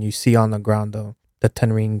panned up and you see on the ground the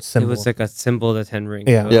 10 ring symbol. it was like a symbol of the Ten Rings.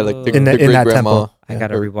 Yeah. Yeah, like the, In the that- in great that grandma, temple. I Yeah.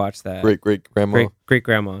 gotta Or rewatch that. great grandma. Great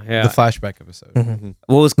grandma. Yeah. The flashback episode. Mhm.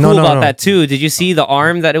 What was No, cool no, about no. that too? Did you see the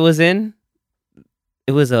arm that it was in?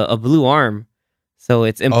 It was a blue arm, so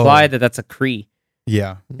it's implied that that's a Kree.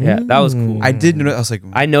 Yeah. Yeah, that was cool. I did know. I was like,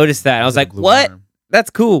 I noticed that. I was "Is it a like, blue "What? arm?"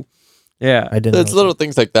 That's cool." Yeah, I didn't. It's know little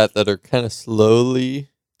things like that that are kind of slowly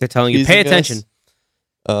they're telling you, pay teasing attention.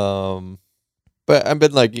 us. But I've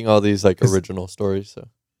been liking all these like 'Cause- original stories. So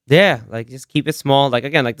Yeah, like just keep it small. Like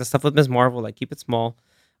again, like the stuff with Ms. Marvel, like keep it small.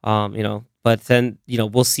 But then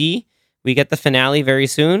we'll see. We get the finale very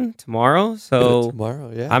soon tomorrow, so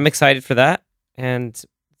tomorrow, yeah. I'm excited for that. And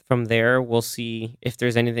from there, we'll see if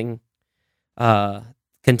there's anything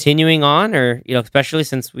continuing on, or especially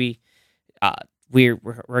since we're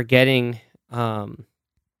getting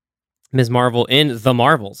Ms. Marvel in the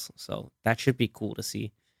Marvels, so that should be cool to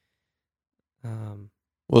see.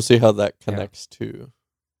 We'll see how that connects to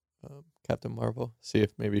Captain Marvel. See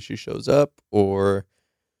if maybe she shows up or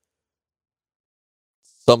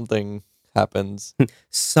something happens.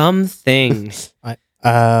 Something.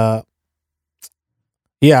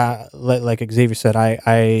 Yeah, like Xavier said,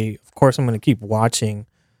 I of course I'm gonna keep watching.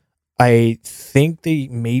 I think they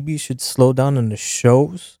maybe should slow down on the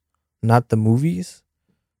shows, not the movies.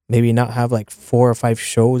 Maybe not have like 4 or 5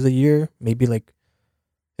 shows a year. Maybe like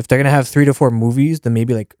if they're gonna have 3 to 4 movies, then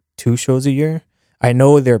maybe like 2 shows a year. I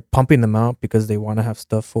know they're pumping them out because they want to have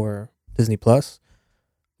stuff for Disney Plus,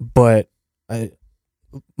 but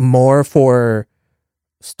more for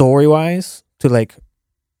story wise to like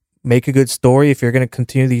make a good story. If you're gonna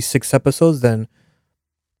continue these 6 episodes, then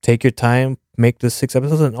take your time, make the 6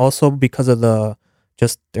 episodes, and also because of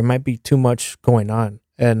there might be too much going on,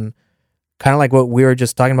 and kind of like what we were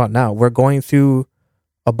just talking about now, we're going through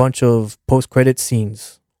a bunch of post-credit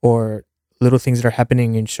scenes or little things that are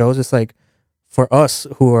happening in shows. It's like for us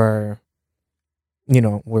who are,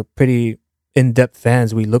 we're pretty in-depth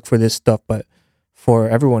fans, we look for this stuff, but for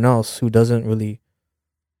everyone else who doesn't really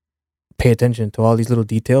pay attention to all these little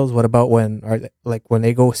details, what about when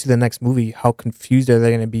they go see the next movie, how confused are they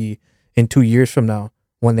going to be in 2 years from now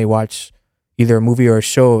when they watch either a movie or a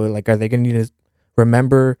show? Like, are they going to need to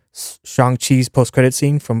remember Shang-Chi's post-credit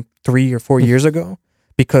scene from 3 or 4 years ago?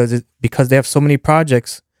 Because they have so many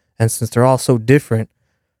projects, and since they're all so different,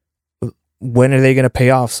 when are they going to pay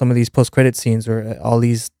off some of these post-credit scenes or all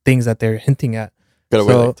these things that they're hinting at? Gotta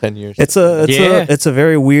wait So, like 10 years. It's Yeah. it's a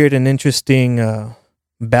very weird and interesting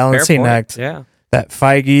balancing Fair point. act Yeah. that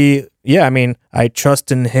Feige. Yeah, I mean, I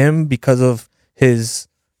trust in him because of his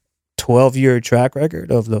 12-year track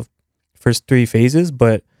record of the first 3 phases,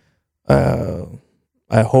 but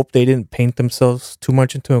I hope they didn't paint themselves too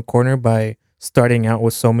much into a corner by starting out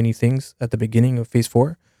with so many things at the beginning of Phase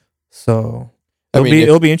 4. So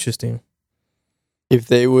it'll be interesting. If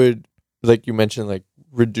they would, like you mentioned, like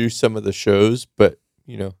reduce some of the shows, but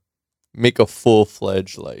make a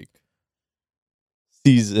full-fledged like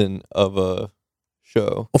season of a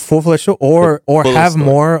show. A full-fledged show, or Full of have story.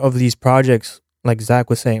 more of these projects, like Zach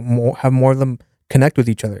was saying, have more of them connect with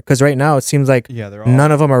each other. Because right now it seems like Yeah, they're all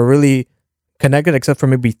none of them are really connected except for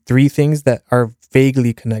maybe 3 things that are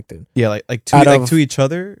vaguely connected. yeah, like out to, like of- to each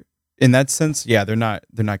other. In that sense, yeah, they're not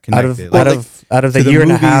Out connected. of Like, out of the to the year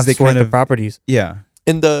and a movies, half they worth kind of of- properties. yeah,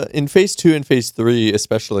 In phase 2 and phase 3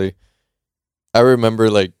 especially, I remember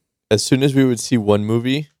like as soon as we would see one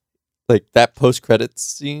movie, like that post credits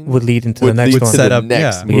scene Would lead into the would next lead one. to Set the up-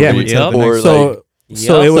 next yeah. movie Yeah. would set up the or next- like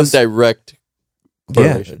So it some was direct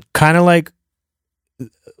correlation. kind of like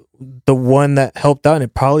the one that helped out, and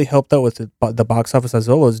it probably helped out with the box office as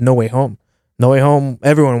well, was No Way Home. No Way Home,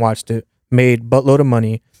 everyone watched it, made buttload of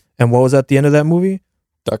money, and what was at the end of that movie?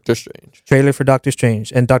 Doctor Strange. Trailer for Doctor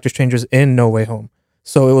Strange, and Doctor Strange was in No Way Home,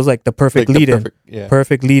 so it was like the perfect Like the lead-in, perfect- yeah.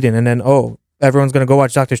 perfect lead-in, and then everyone's gonna go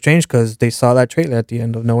watch Doctor Strange because they saw that trailer at the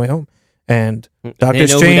end of No Way Home, and Doctor They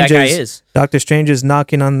know who Strange that guy is- is. Doctor Strange is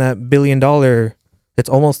knocking on that $1 billion. It's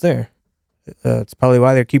almost there. It's probably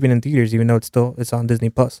why they're keeping it in theaters, even though it's on Disney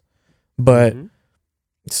Plus. But Mhm.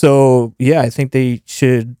 so yeah, I think they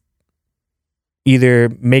should either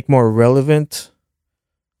make more relevant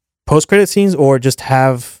post credit scenes or just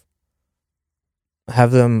have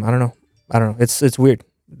them. I don't know. It's weird.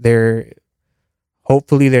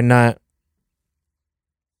 Hopefully they're not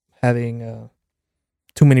having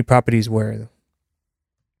too many properties where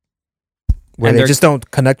And they they're- just don't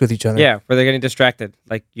connect with each other. Yeah, where they're getting distracted,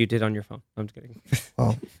 like you did on your phone. I'm just kidding.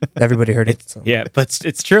 Everybody heard it. So. Yeah, but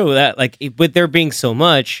it's true that like with there being so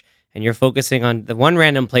much, and you're focusing on the one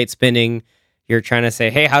random plate spinning, you're trying to say,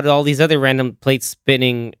 hey, how do all these other random plates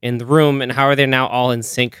spinning in the room, and how are they now all in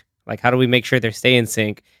sync? Like, how do we make sure they stay in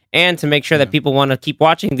sync, and to make sure that people want to keep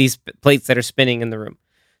watching these plates that are spinning in the room?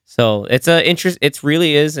 So it's It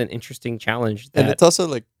really is an interesting challenge. And That it's also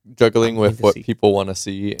like juggling I'm with going to what see. people want to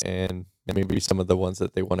see and maybe some of the ones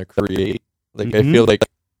that they want to create. Like I Mhm. feel like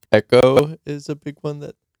Echo is a big one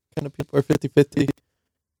that kind of people are 50-50.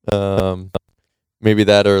 Maybe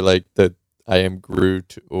that or like the I Am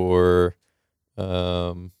Groot or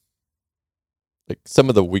like some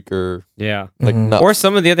of the weaker yeah. like Mhm. not Or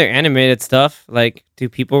some of the other animated stuff. Like, do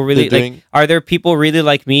people really they're like? doing Are there people really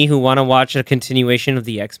like me who want to watch a continuation of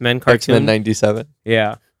the X-Men cartoon? X-Men 97.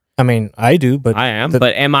 Yeah, I mean, I do, but I am. the-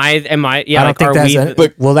 But am I? Yeah, I don't like, think are that's. we?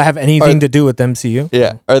 But Will that have anything are- to do with MCU?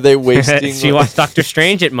 Yeah. Are they wasting If you watch Doctor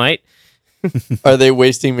Strange, it might. are they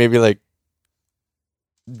wasting maybe like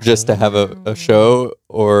just to have a show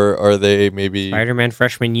or are they maybe Spider-Man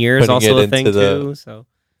freshman year is Putting also it a thing into the- too. So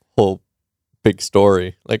whole big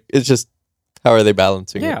story? Like it's just how are they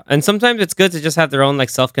balancing yeah, it? and sometimes it's good to just have their own like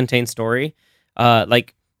self-contained story.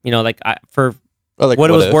 Like for Or like what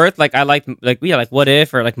it was if? worth, like I like What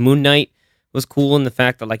If or like Moon Knight was cool in the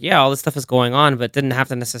fact that like all this stuff is going on, but it didn't have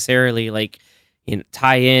to necessarily like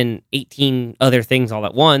tie in 18 other things all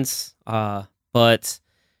at once. But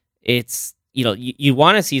it's you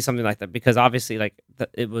want to see something like that because obviously like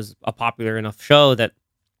it was a popular enough show that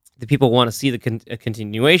the people want to see the a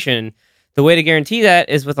continuation. The way to guarantee that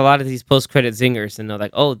is with a lot of these post-credit zingers, and they're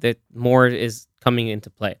like, oh, that more is coming into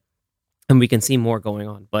play, and we can see more going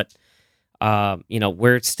on. But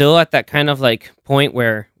we're still at that kind of like point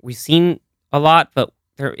where we've seen a lot, but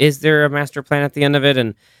is there a master plan at the end of it?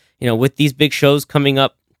 And with these big shows coming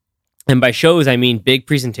up, and by shows I mean big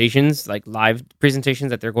presentations, like live presentations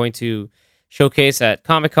that they're going to showcase at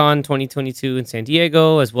Comic-Con 2022 in San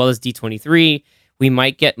Diego, as well as D23. We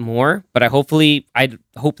might get more, but I hope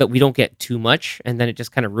that we don't get too much, and then it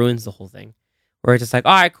just kind of ruins the whole thing. Where it's just like,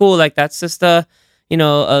 all right, cool, like that's just a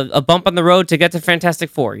bump on the road to get to Fantastic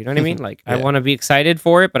Four. You know what I mean? Like I Yeah. want to be excited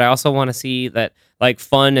for it, but I also want to see that like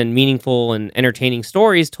fun and meaningful and entertaining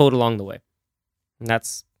stories told along the way. And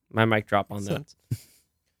that's my mic drop on that. Sense.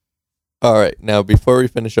 All right. Now, before we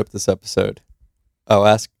finish up this episode, I'll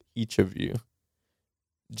ask each of you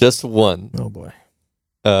just one. Oh boy.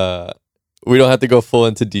 We don't have to go full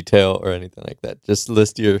into detail or anything like that. Just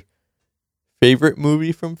list your favorite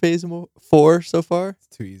movie from Phase 4 so far It's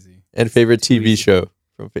too easy. and favorite Too TV easy. show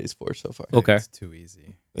from Phase 4 so far. Okay. It's too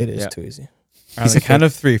easy. It is Yeah. too easy. On the count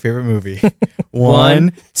of 3, favorite movie. One,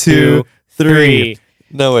 1, 2, 3.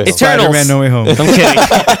 No way. It's home. Eternals. Spider-Man No Way Home. I'm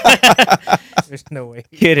kidding. There's no way.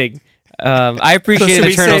 Kidding. I So appreciated should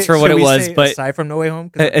we Eternals say- for what should it we was, say but aside from No Way Home,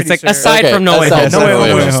 'Cause I'm it's pretty like sure- aside Okay, from No Way aside Home. from No Way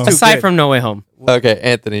Home. Aside Good. from No Way Home. Okay,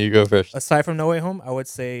 Anthony, you go first. Aside from No Way Home, I would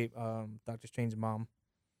say Doctor Strange's mom.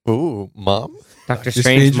 Ooh, Mom? Doctor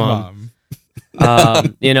Strange mom.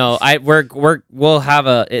 Mom. We'll have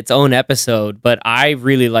its own episode, but I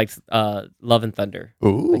really liked Love and Thunder.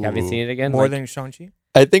 Ooh. Like, have you seen it again? More Like, than Shang-Chi?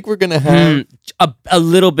 I think we're going to have... a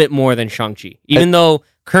little bit more than Shang-Chi. Even though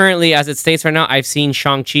currently, as it states right now, I've seen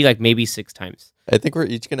Shang-Chi like maybe 6 times. I think we're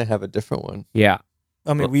each going to have a different one. Yeah.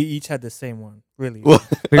 I mean, we each had the same one. Really, Well,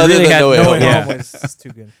 We other really than had No Way No Home. Way yeah. Home was too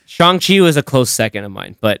good. Shang-Chi was a close second of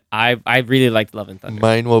mine, but I really liked Love and Thunder.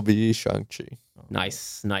 Mine will be Shang-Chi.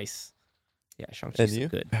 Nice. Yeah, And Shang-Chi's you?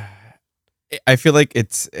 good. I feel like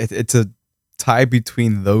it's a tie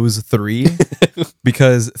between those three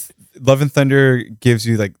because Love and Thunder gives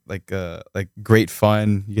you like great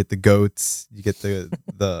fun. You get the goats, you get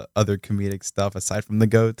the other comedic stuff aside from the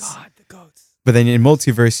goats. God, the goats. But then in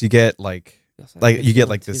multiverse, you get like you get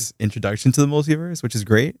like too. this introduction to the multiverse, which is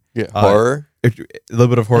great. Yeah, Uh, horror. A little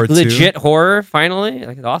bit of horror too. legit horror. Finally,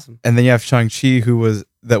 like it's awesome. And then you have Shang-Chi,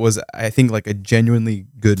 that was I think like a genuinely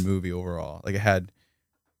good movie overall. Like it had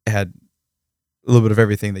a little bit of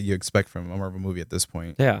everything that you expect from a Marvel movie at this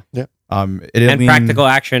point. Yeah, It didn't and lean, practical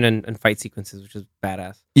action and fight sequences, which is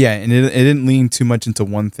badass. Yeah, and it didn't lean too much into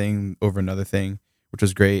one thing over another thing, which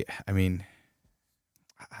was great. I mean,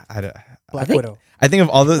 Black think- Widow. I think of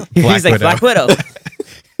all the He's like Black Widow.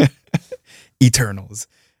 Eternals.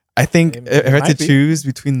 I think It if I had might to be. choose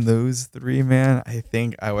between those three, man, I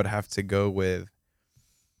think I would have to go with.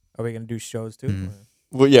 Are we gonna do shows too? Mm. Or-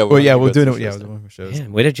 Well, yeah. Well, yeah, we'll we'll do go it. through Yeah, shows we'll now. do it for shows.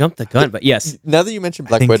 Man, way to jump the gun, but yes, Now that you mentioned I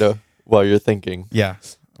Black think- Widow, while you're thinking, Yeah,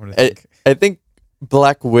 I'm gonna think. I think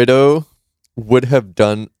Black Widow would have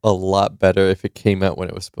done a lot better if it came out when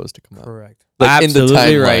it was supposed to come out. Correct. Like in the Absolutely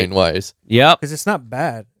timeline right. wise, yep. Because it's not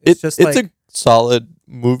bad. It's just it's like a solid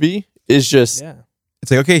movie. It's just yeah. It's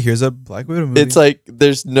like, okay, here's a Black Widow movie. it's like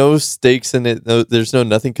there's no stakes in it. No, there's no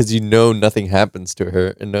nothing because nothing happens to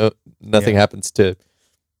her and nothing happens to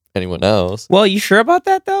anyone else. Well, you sure about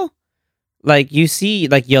that though? Like you see,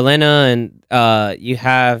 like Yelena and you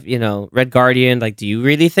have Red Guardian. Like, do you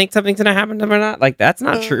really think something's gonna happen to them or not? Like, that's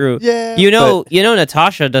not true. Yeah, You know,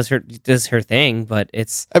 Natasha does her thing, but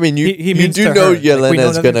it's I mean, you He means do to know her. Like, we know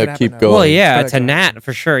Yelena's nothing's gonna gonna keep happen to her. going. well, yeah, Scarlett it's a Johansson. Nat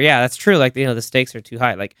for sure. Yeah, that's true. Like the stakes are too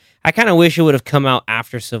high. Like I kind of wish it would have come out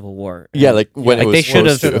after Civil War. Yeah, like when like it was they should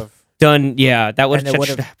have supposed to. done. Yeah, that would And it would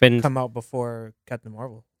have have happened. come out before Captain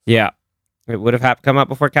Marvel. Yeah, it would have come out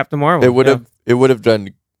before Captain Marvel. It would have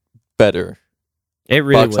done better It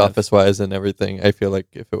really box would. office wise and everything. I feel like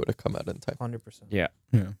if it would have come out in time. 100%. Yeah.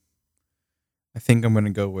 I think I'm gonna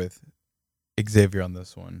go with Xavier on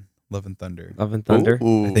this one. Love and Thunder. Love and Thunder.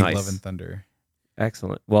 Ooh, I think Nice. Love and Thunder.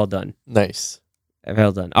 Excellent. Well done. nice.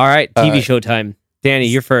 Well done. All right, TV Alright. show time. Danny,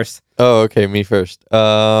 you're first. Oh, okay, me first.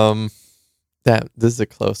 Damn, this is a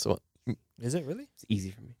close one. Is it really? It's easy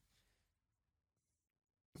for me.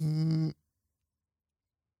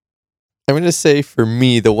 I'm gonna say for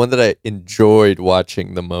me, the one that I enjoyed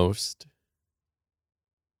watching the most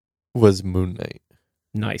was Moon Knight.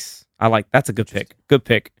 Nice. I like. That's a good pick. Good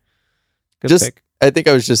pick. Good Just- pick. I think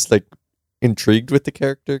I was just like intrigued with the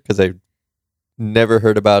character because I never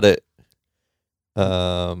heard about it.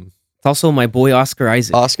 It's also my boy Oscar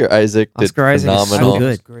Isaac. Oscar Isaac did Oscar Isaac is so phenomenal.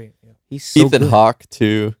 good. It's great. Yeah. He's so Ethan good. Hawke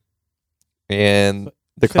too, and But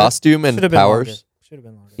the should've- costume and Should've been longer. powers. Should have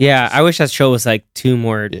been longer. Yeah, I wish that show was like 2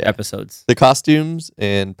 more Yeah. episodes. The costumes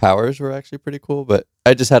and powers were actually pretty cool, but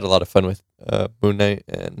I just had a lot of fun with Moon Knight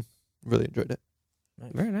and really enjoyed it.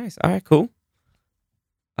 Nice. Very nice. All right, cool.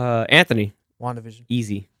 Anthony, WandaVision.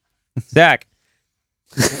 easy. Zach,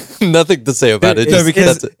 Nothing to say about it. No, Just,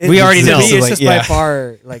 because- that's it. We already to know. me, it's Like, just yeah. by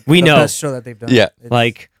far like We the know. best show that they've done. Yeah. It's-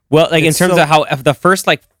 like in it's terms so- of how the first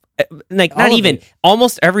like not All of even it.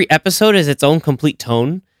 almost every episode is its own complete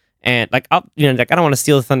tone, and like I don't want to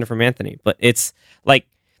steal the thunder from Anthony, but it's like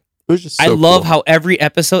It was just I so love cool. how every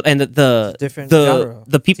episode and the different genre.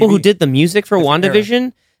 the people who TV. did the music for Different era.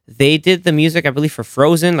 WandaVision, they did the music I believe for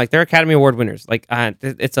Frozen. Like they're Academy Award winners. Like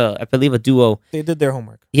it's I believe a duo. They did their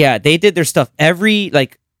homework. Yeah, they did their stuff. Every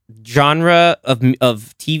like genre of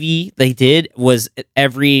TV they did was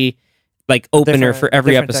every like opener Different- for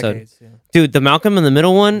every different episode. decades, yeah. Dude, the Malcolm in the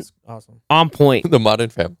Middle one It's awesome. on point. the Modern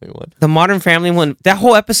Family one. The Modern Family one, that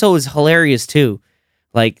whole episode is hilarious too.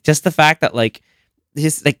 Like just the fact that like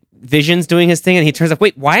his like Vision's doing his thing and he turns like,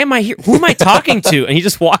 wait, why am I here? Who am I talking to? And he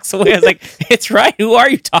just walks away. I was like, it's right. Who are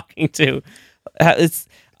you talking to? It was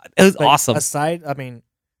Like, awesome.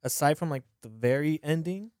 Aside from like the very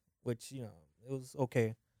ending, which it was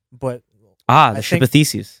okay, but The I Ship think- of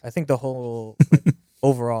Theseus. I think the whole like,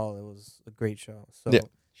 overall it was a great show. So Yeah.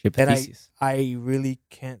 Ship of and Theseus. I really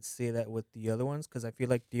can't say that with the other ones because I feel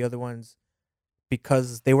like the other ones,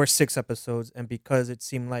 because they were 6 episodes and because it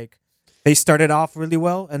seemed like they started off really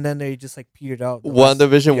well and then they just like petered out. the last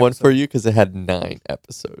WandaVision 3 won for episodes. you because it had 9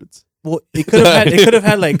 episodes. Well, it could have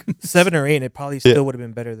had like 7 or 8. And it probably Yeah. still would have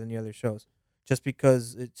been better than the other shows, just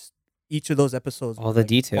because it's each of those episodes. All were, the like,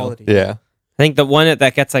 detail. quality. Yeah. I think the one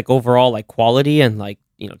that gets like overall like quality and like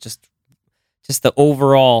just the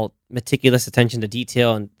overall meticulous attention to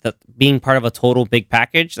detail and being part of a total big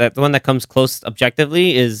package. That the one that comes close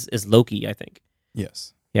objectively is Loki, I think.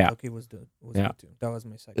 Yes. Yeah. Loki was good. Yeah. Good too. That was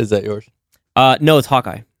my second. Is that yours? No, it's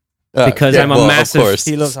Hawkeye. Because I'm a well, massive- Of course.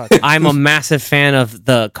 He loves hockey. I'm a massive fan of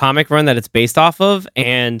the comic run that it's based off of,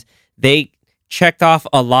 and they checked off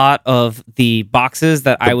a lot of the boxes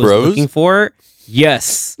that I was bros? looking for.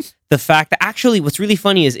 Yes. The fact that actually what's really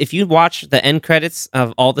funny is if you watch the end credits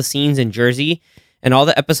of all the scenes in Jersey and all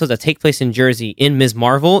the episodes that take place in Jersey in Ms.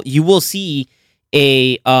 Marvel, you will see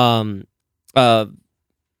a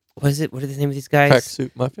what is it? What are the name of these guys?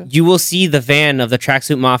 Tracksuit Mafia? You will see the van of the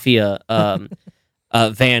Tracksuit Mafia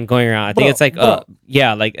van going around. I think it's like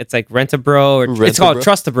it's like Rent a Bro or it's called Rent-A-Bro?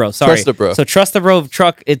 Trust a Bro. Sorry, Trust a Bro. So Trust a Bro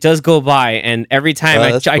truck, it does go by, and every time Oh,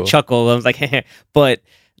 I that's cool. chuckle. I was like, but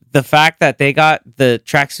the fact that they got the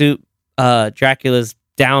tracksuit Dracula's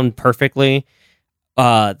down perfectly,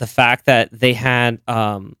 the fact that they had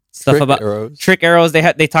stuff Trick about arrows. trick arrows.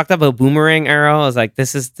 They talked about boomerang arrow. I was like,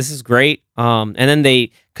 this is great. And then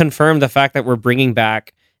they confirmed the fact that we're bringing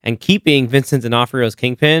back and keeping Vincent D'Onofrio's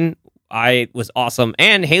Kingpin. I was awesome,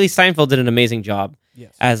 and Haley Steinfeld did an amazing job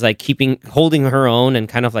Yes. as like holding her own and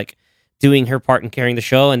kind of like doing her part and carrying the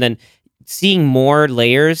show, and then seeing more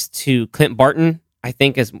layers to Clint Barton. I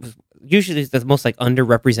think is usually the most like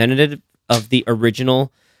underrepresented of the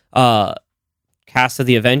original cast of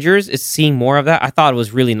the Avengers. Is seeing more of that. I thought it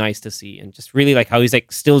was really nice to see, and just really like how he's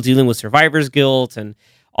like still dealing with survivor's guilt and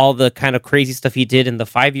all the kind of crazy stuff he did in the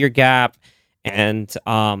 5-year gap, and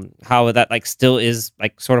how that like still is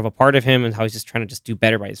like sort of a part of him, and how he's just trying to just do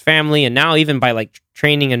better by his family, and now even by like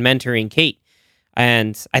training and mentoring Kate.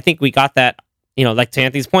 And I think we got that, like to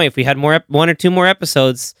Anthony's point, if we had one or two more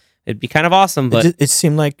episodes, it'd be kind of awesome. But it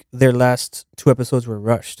seemed like their last 2 episodes were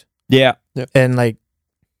rushed, yeah. and like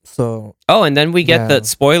so. Oh, and then we get Yeah. the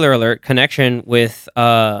spoiler alert connection with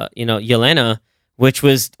Yelena, which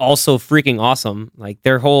was also freaking awesome. Like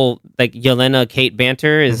their whole like Yelena Kate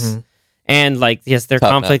banter is, Mhm. and like yes, their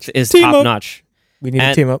Top conflict is Team top up. notch. We need to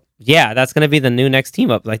And- team up. Yeah, that's gonna be the new next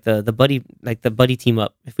team up, like the buddy team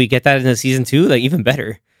up. If we get that in the season 2, like even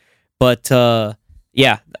better. But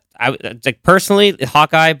yeah, I like personally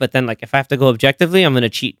Hawkeye. But then like if I have to go objectively, I'm gonna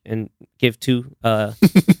cheat and give 2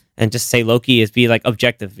 and just say Loki is be like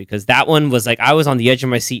objective, because that one was like I was on the edge of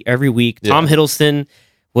my seat every week. Yeah. Tom Hiddleston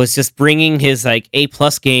was just bringing his like A+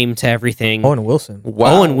 game to everything. Owen Wilson.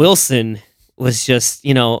 Wow. Owen Wilson was just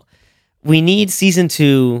we need season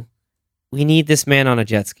 2. We need this man on a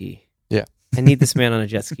jet ski. Yeah. I need this man on a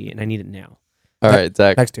jet ski, and I need it now. All right,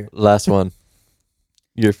 Zach. Next year. Last one.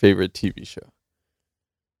 Your favorite TV show?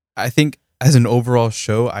 I think as an overall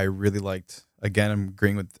show, I really liked. Again, I'm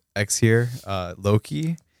agreeing with X here.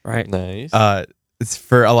 Loki. Right. Nice. It's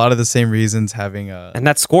for a lot of the same reasons. Having a And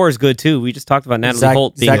that score is good too. We just talked about Natalie Zach,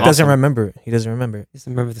 Holt being Zach doesn't awesome. remember it. He doesn't remember it. He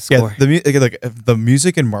doesn't remember the score. the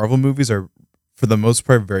music in Marvel movies are for the most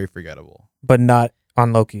part very forgettable. But not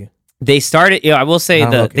on Loki. They started. I will say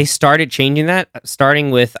Not Loki. they started changing that, starting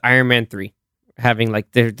with Iron Man 3, having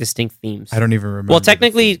like their distinct themes. I don't even remember. Well, the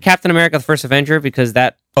technically, theme. Captain America: The First Avenger, because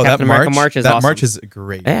that Captain America March is that awesome. march is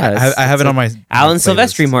great. Yeah, I have it's it on my Alan my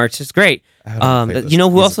Silvestri playlist. March is great. I have it on my playlist You know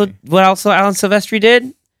who easily. what also Alan Silvestri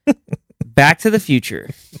did? Back to the Future,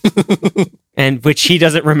 and which he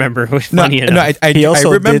doesn't remember. Which No, funny no, enough. I He also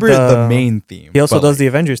remember did the the- main theme. He also but, does the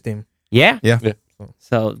Avengers theme. Yeah. Yeah. Yeah.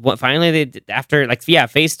 So what? Finally, they did, after like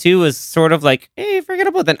phase 2 was sort of like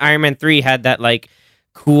forgettable. Then Iron Man 3 had that like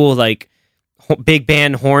cool like big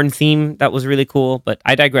band horn theme that was really cool. But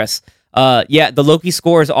I digress. Yeah, the Loki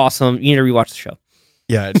score is awesome. You need to rewatch the show.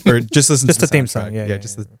 Yeah, or just listen Just to the theme soundtrack. song, yeah,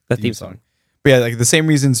 just yeah. the The theme song. But yeah, like the same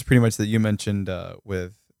reasons pretty much that you mentioned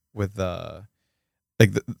with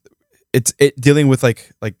like it's dealing with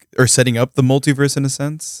like or setting up the multiverse in a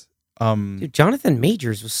sense. Dude, Jonathan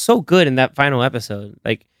Majors was so good in that final episode.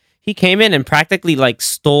 Like he came in and practically like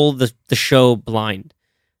stole the show blind.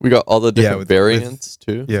 We got all the different with- variants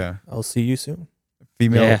too. Yeah, I'll see you soon.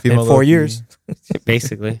 female Yeah. female In 4 Loki. years.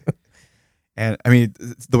 Basically. And I mean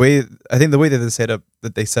the way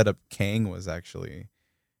that they set up Kang was actually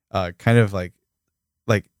kind of like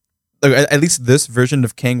at least this version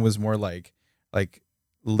of Kang was more like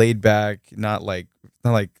laid back, not like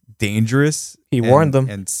dangerous. He and- warned them.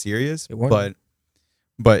 and serious, He warned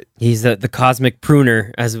but He's the cosmic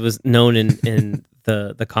pruner, as it was known in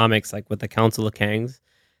the comics, like with the Council of Kangs.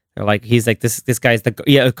 They're like he's like this guy's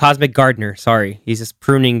the cosmic gardener. Sorry, he's just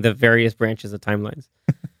pruning the various branches of timelines.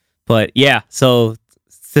 But yeah, so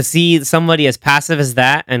to see somebody as passive as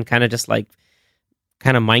that and kind of just like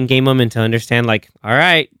kind of mind game them and to understand like, all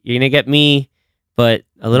right, you're gonna get me, but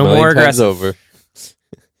a little Million more times aggressive. over.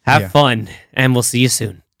 Have Yeah. fun, and we'll see you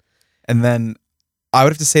soon. And then I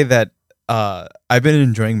would have to say that I've been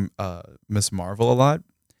enjoying Miss Marvel a lot.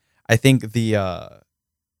 I think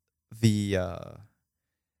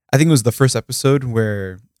I think it was the first episode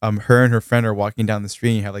where her and her friend are walking down the street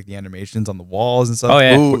and you have like the animations on the walls and stuff. Oh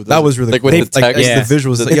yeah. Ooh, That was really like cool. with the Like, text, Yeah. the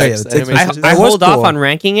visuals. The Yeah, text the text animations. messages. I It was hold off cool. on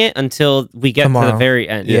ranking it until we get to the Tomorrow. very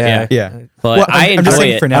end. Yeah. Yeah. But Well, I I'm just enjoy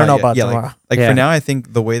saying it. for now. I don't know yeah, about yeah, tomorrow. like Yeah. for now, I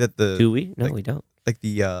think the way that Do we? No, like- we don't. like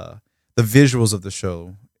the visuals of the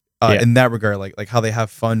show Yeah. in that regard, like how they have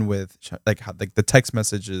fun with like how like the text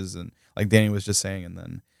messages and like Danny was just saying, and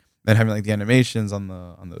then having like the animations on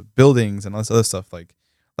the buildings and all this other stuff, like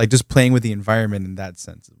just playing with the environment in that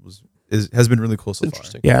sense has been really cool so far.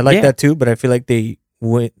 Interesting. Yeah, I like Yeah. that too, but I feel like they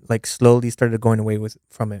went like slowly started going away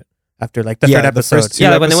from it after like the Yeah, third the episode. first two Yeah,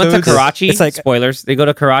 like when they went to episodes, Karachi, it's like- spoilers, they go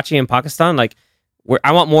to Karachi in Pakistan. Like,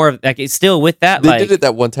 I want more of like it's still with that. They like, did it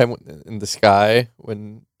that one time in the sky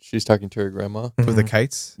when she's talking to her grandma. With the Mhm.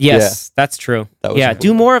 kites. yes, that's true. That was Yeah, cool.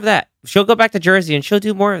 do more of that. She'll go back to Jersey and she'll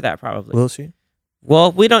do more of that probably. Will she?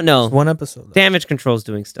 Well, we don't know. It's one episode. though. Damage Control's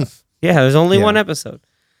doing stuff. Yeah, there's only Yeah. one episode.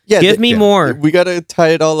 Yeah, Give me yeah. more. We got to tie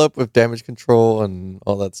it all up with damage control and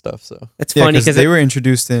all that stuff. So It's Yeah, funny because because they were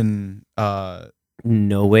introduced in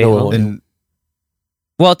no way. No Home. Way. in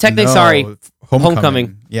Well, technically, no, sorry. Homecoming.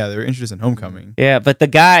 Homecoming. Yeah, they were introduced in Homecoming. Yeah, but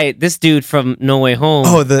this dude from No Way Home.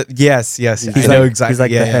 Oh, yes. He's I know like, exactly. He's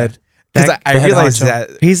like yeah, the head. Because the I head realized honcho. that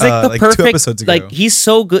he's like the like perfect. 2 episodes ago. Like he's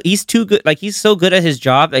so good. He's too good. Like he's so good at his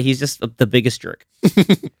job that he's just the biggest jerk.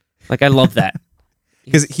 Like I love that.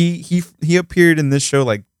 Because he appeared in this show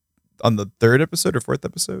like on the 3rd episode or 4th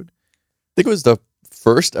episode. I think it was the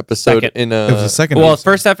first episode Second. in It was the second. Well, episode.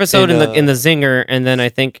 first episode In, in the zinger, and then I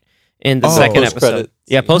think in the Oh, second episode. post-credit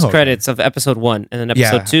Yeah, scene. post Oh, credits of episode 1, and then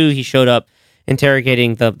episode Yeah. 2, he showed up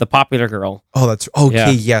interrogating the popular girl. Oh, that's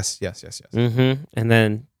okay. Yeah. Yes. Mm-hmm. And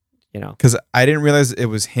then Because I didn't realize it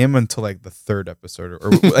was him until like the 3rd episode or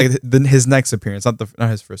like then his next appearance, not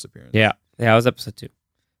his first appearance. yeah, it was episode 2.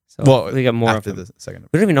 So Well, we got more of after him. the second.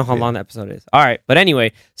 We don't even know how Yeah. long the episode is. All right, but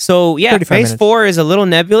anyway, so yeah, 35 Phase minutes. 4 is a little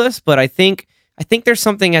nebulous, but I think there's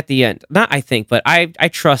something at the end. Not I think, but I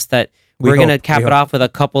trust that we're gonna hope. cap We it hope. off with a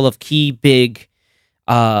couple of key big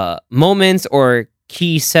moments or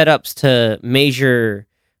key setups to major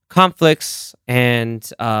conflicts and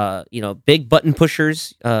big button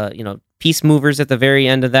pushers, peace movers at the very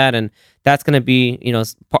end of that, and that's gonna be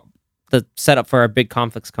the setup for our big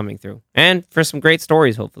conflicts coming through and for some great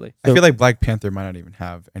stories, hopefully. I feel like Black Panther might not even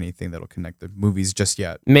have anything that'll connect the movies just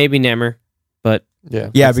yet. Maybe Namor, but yeah.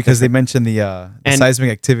 Yeah, That's because they mentioned the And- seismic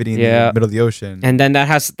activity in Yeah. the middle of the ocean. and then that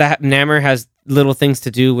Namor has little things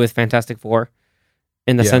to do with Fantastic Four,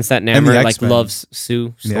 in the Yeah. sense that And the Namor like X-Men. loves Sue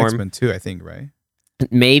And the Storm. X-Men too, I think, right?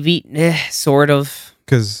 Maybe, sort of,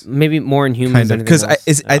 Because maybe more in humans. kind of because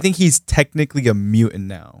I think he's technically a mutant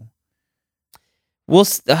now. we'll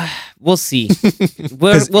see. We'll see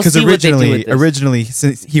Because what they do with this. originally,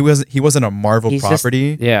 since he wasn't a Marvel He's just-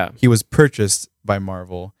 property, Yeah, he was purchased by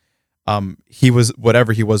Marvel. He was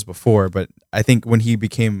whatever he was before, but I think when he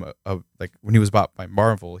became when he was bought by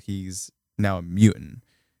Marvel, he's now a mutant,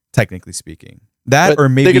 technically speaking. That But or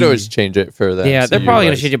maybe they could always change it for them. yeah, so they're you probably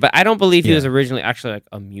gonna guys- change it, but I don't believe he Yeah. was originally actually like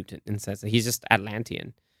a mutant in the sense that he's just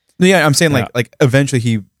Atlantean. Yeah, I'm saying Yeah. like eventually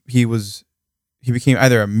he became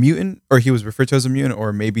either a mutant or he was referred to as a mutant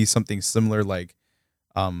or maybe something similar like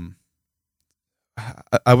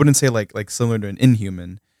I wouldn't say like similar to an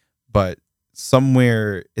inhuman, but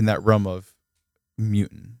somewhere in that realm of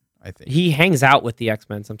mutant, I think. He hangs out with the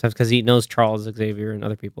X-Men sometimes because he knows Charles Xavier and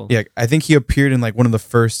other people. Yeah, I think he appeared in like one of the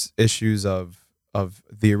first issues of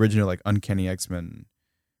the original like Uncanny X-Men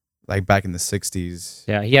like back in the 60s.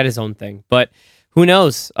 Yeah, he had his own thing, but who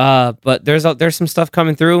knows? But there's some stuff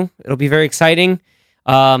coming through. It'll be very exciting.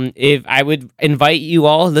 If I would invite you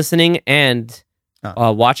all listening and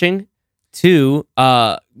watching to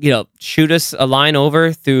shoot us a line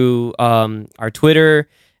over through our Twitter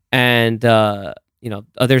and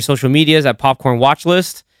other social medias at Popcorn Watch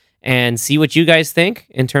List and see what you guys think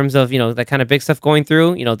in terms of that kind of big stuff going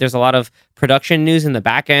through. There's a lot of production news in the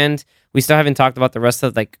back end. We still haven't talked about the rest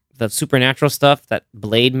of like the supernatural stuff that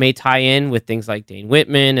Blade may tie in with things like Dane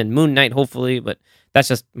Whitman and Moon Knight, hopefully, but that's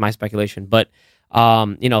just my speculation. But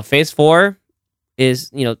Phase 4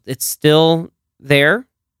 is it's still there.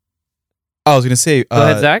 I was gonna say, Go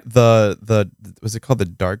ahead, Zach. The was it called the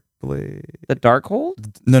Dark Blade? The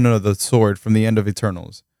Darkhold? No, the sword from the end of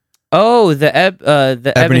Eternals. Oh, the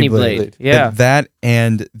Ebony Blade. Yeah, that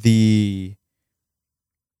and the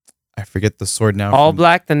I forget the sword now. All from-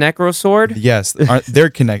 Black, the Necro Sword. Yes, they're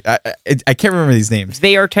connected. I can't remember these names.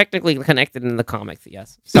 They are technically connected in the comics.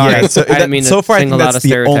 Yes. Sorry, Yeah, so I didn't mean so to far I single think out that's a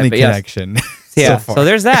the stereotype, only but yes. connection. Yeah. far. So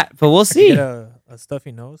there's that. But we'll see. Get a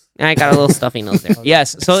stuffy nose. I got a little stuffy nose there.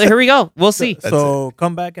 Yes. So here we go. We'll see. So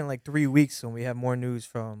come back in like 3 weeks when we have more news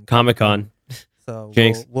from Comic-Con. So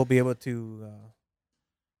Jinx. we'll be able to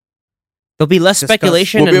There'll be less discuss-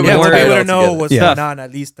 speculation we'll be and able to we'll more. be able tie it to all know together. what's Yeah. going on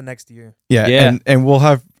at least the next year. Yeah, Yeah. and we'll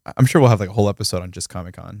have. I'm sure we'll have like a whole episode on just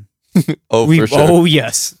Comic Con. Oh, for sure. Oh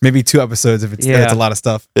yes. Maybe 2 episodes if it's Yeah. a lot of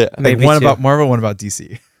stuff. Yeah. Like Maybe one 2. about Marvel, one about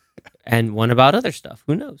DC. And one about other stuff.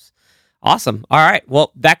 Who knows? Awesome. All right.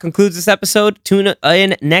 Well, that concludes this episode. Tune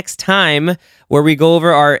in next time where we go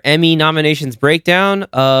over our Emmy nominations breakdown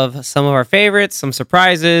of some of our favorites, some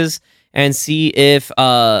surprises, and see if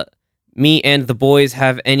me and the boys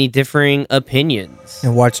have any differing opinions.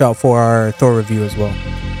 And watch out for our Thor review as well.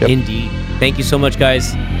 Yep. Indeed. Thank you so much,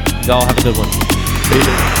 guys. Y'all have a good one.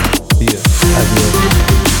 See ya. Adios.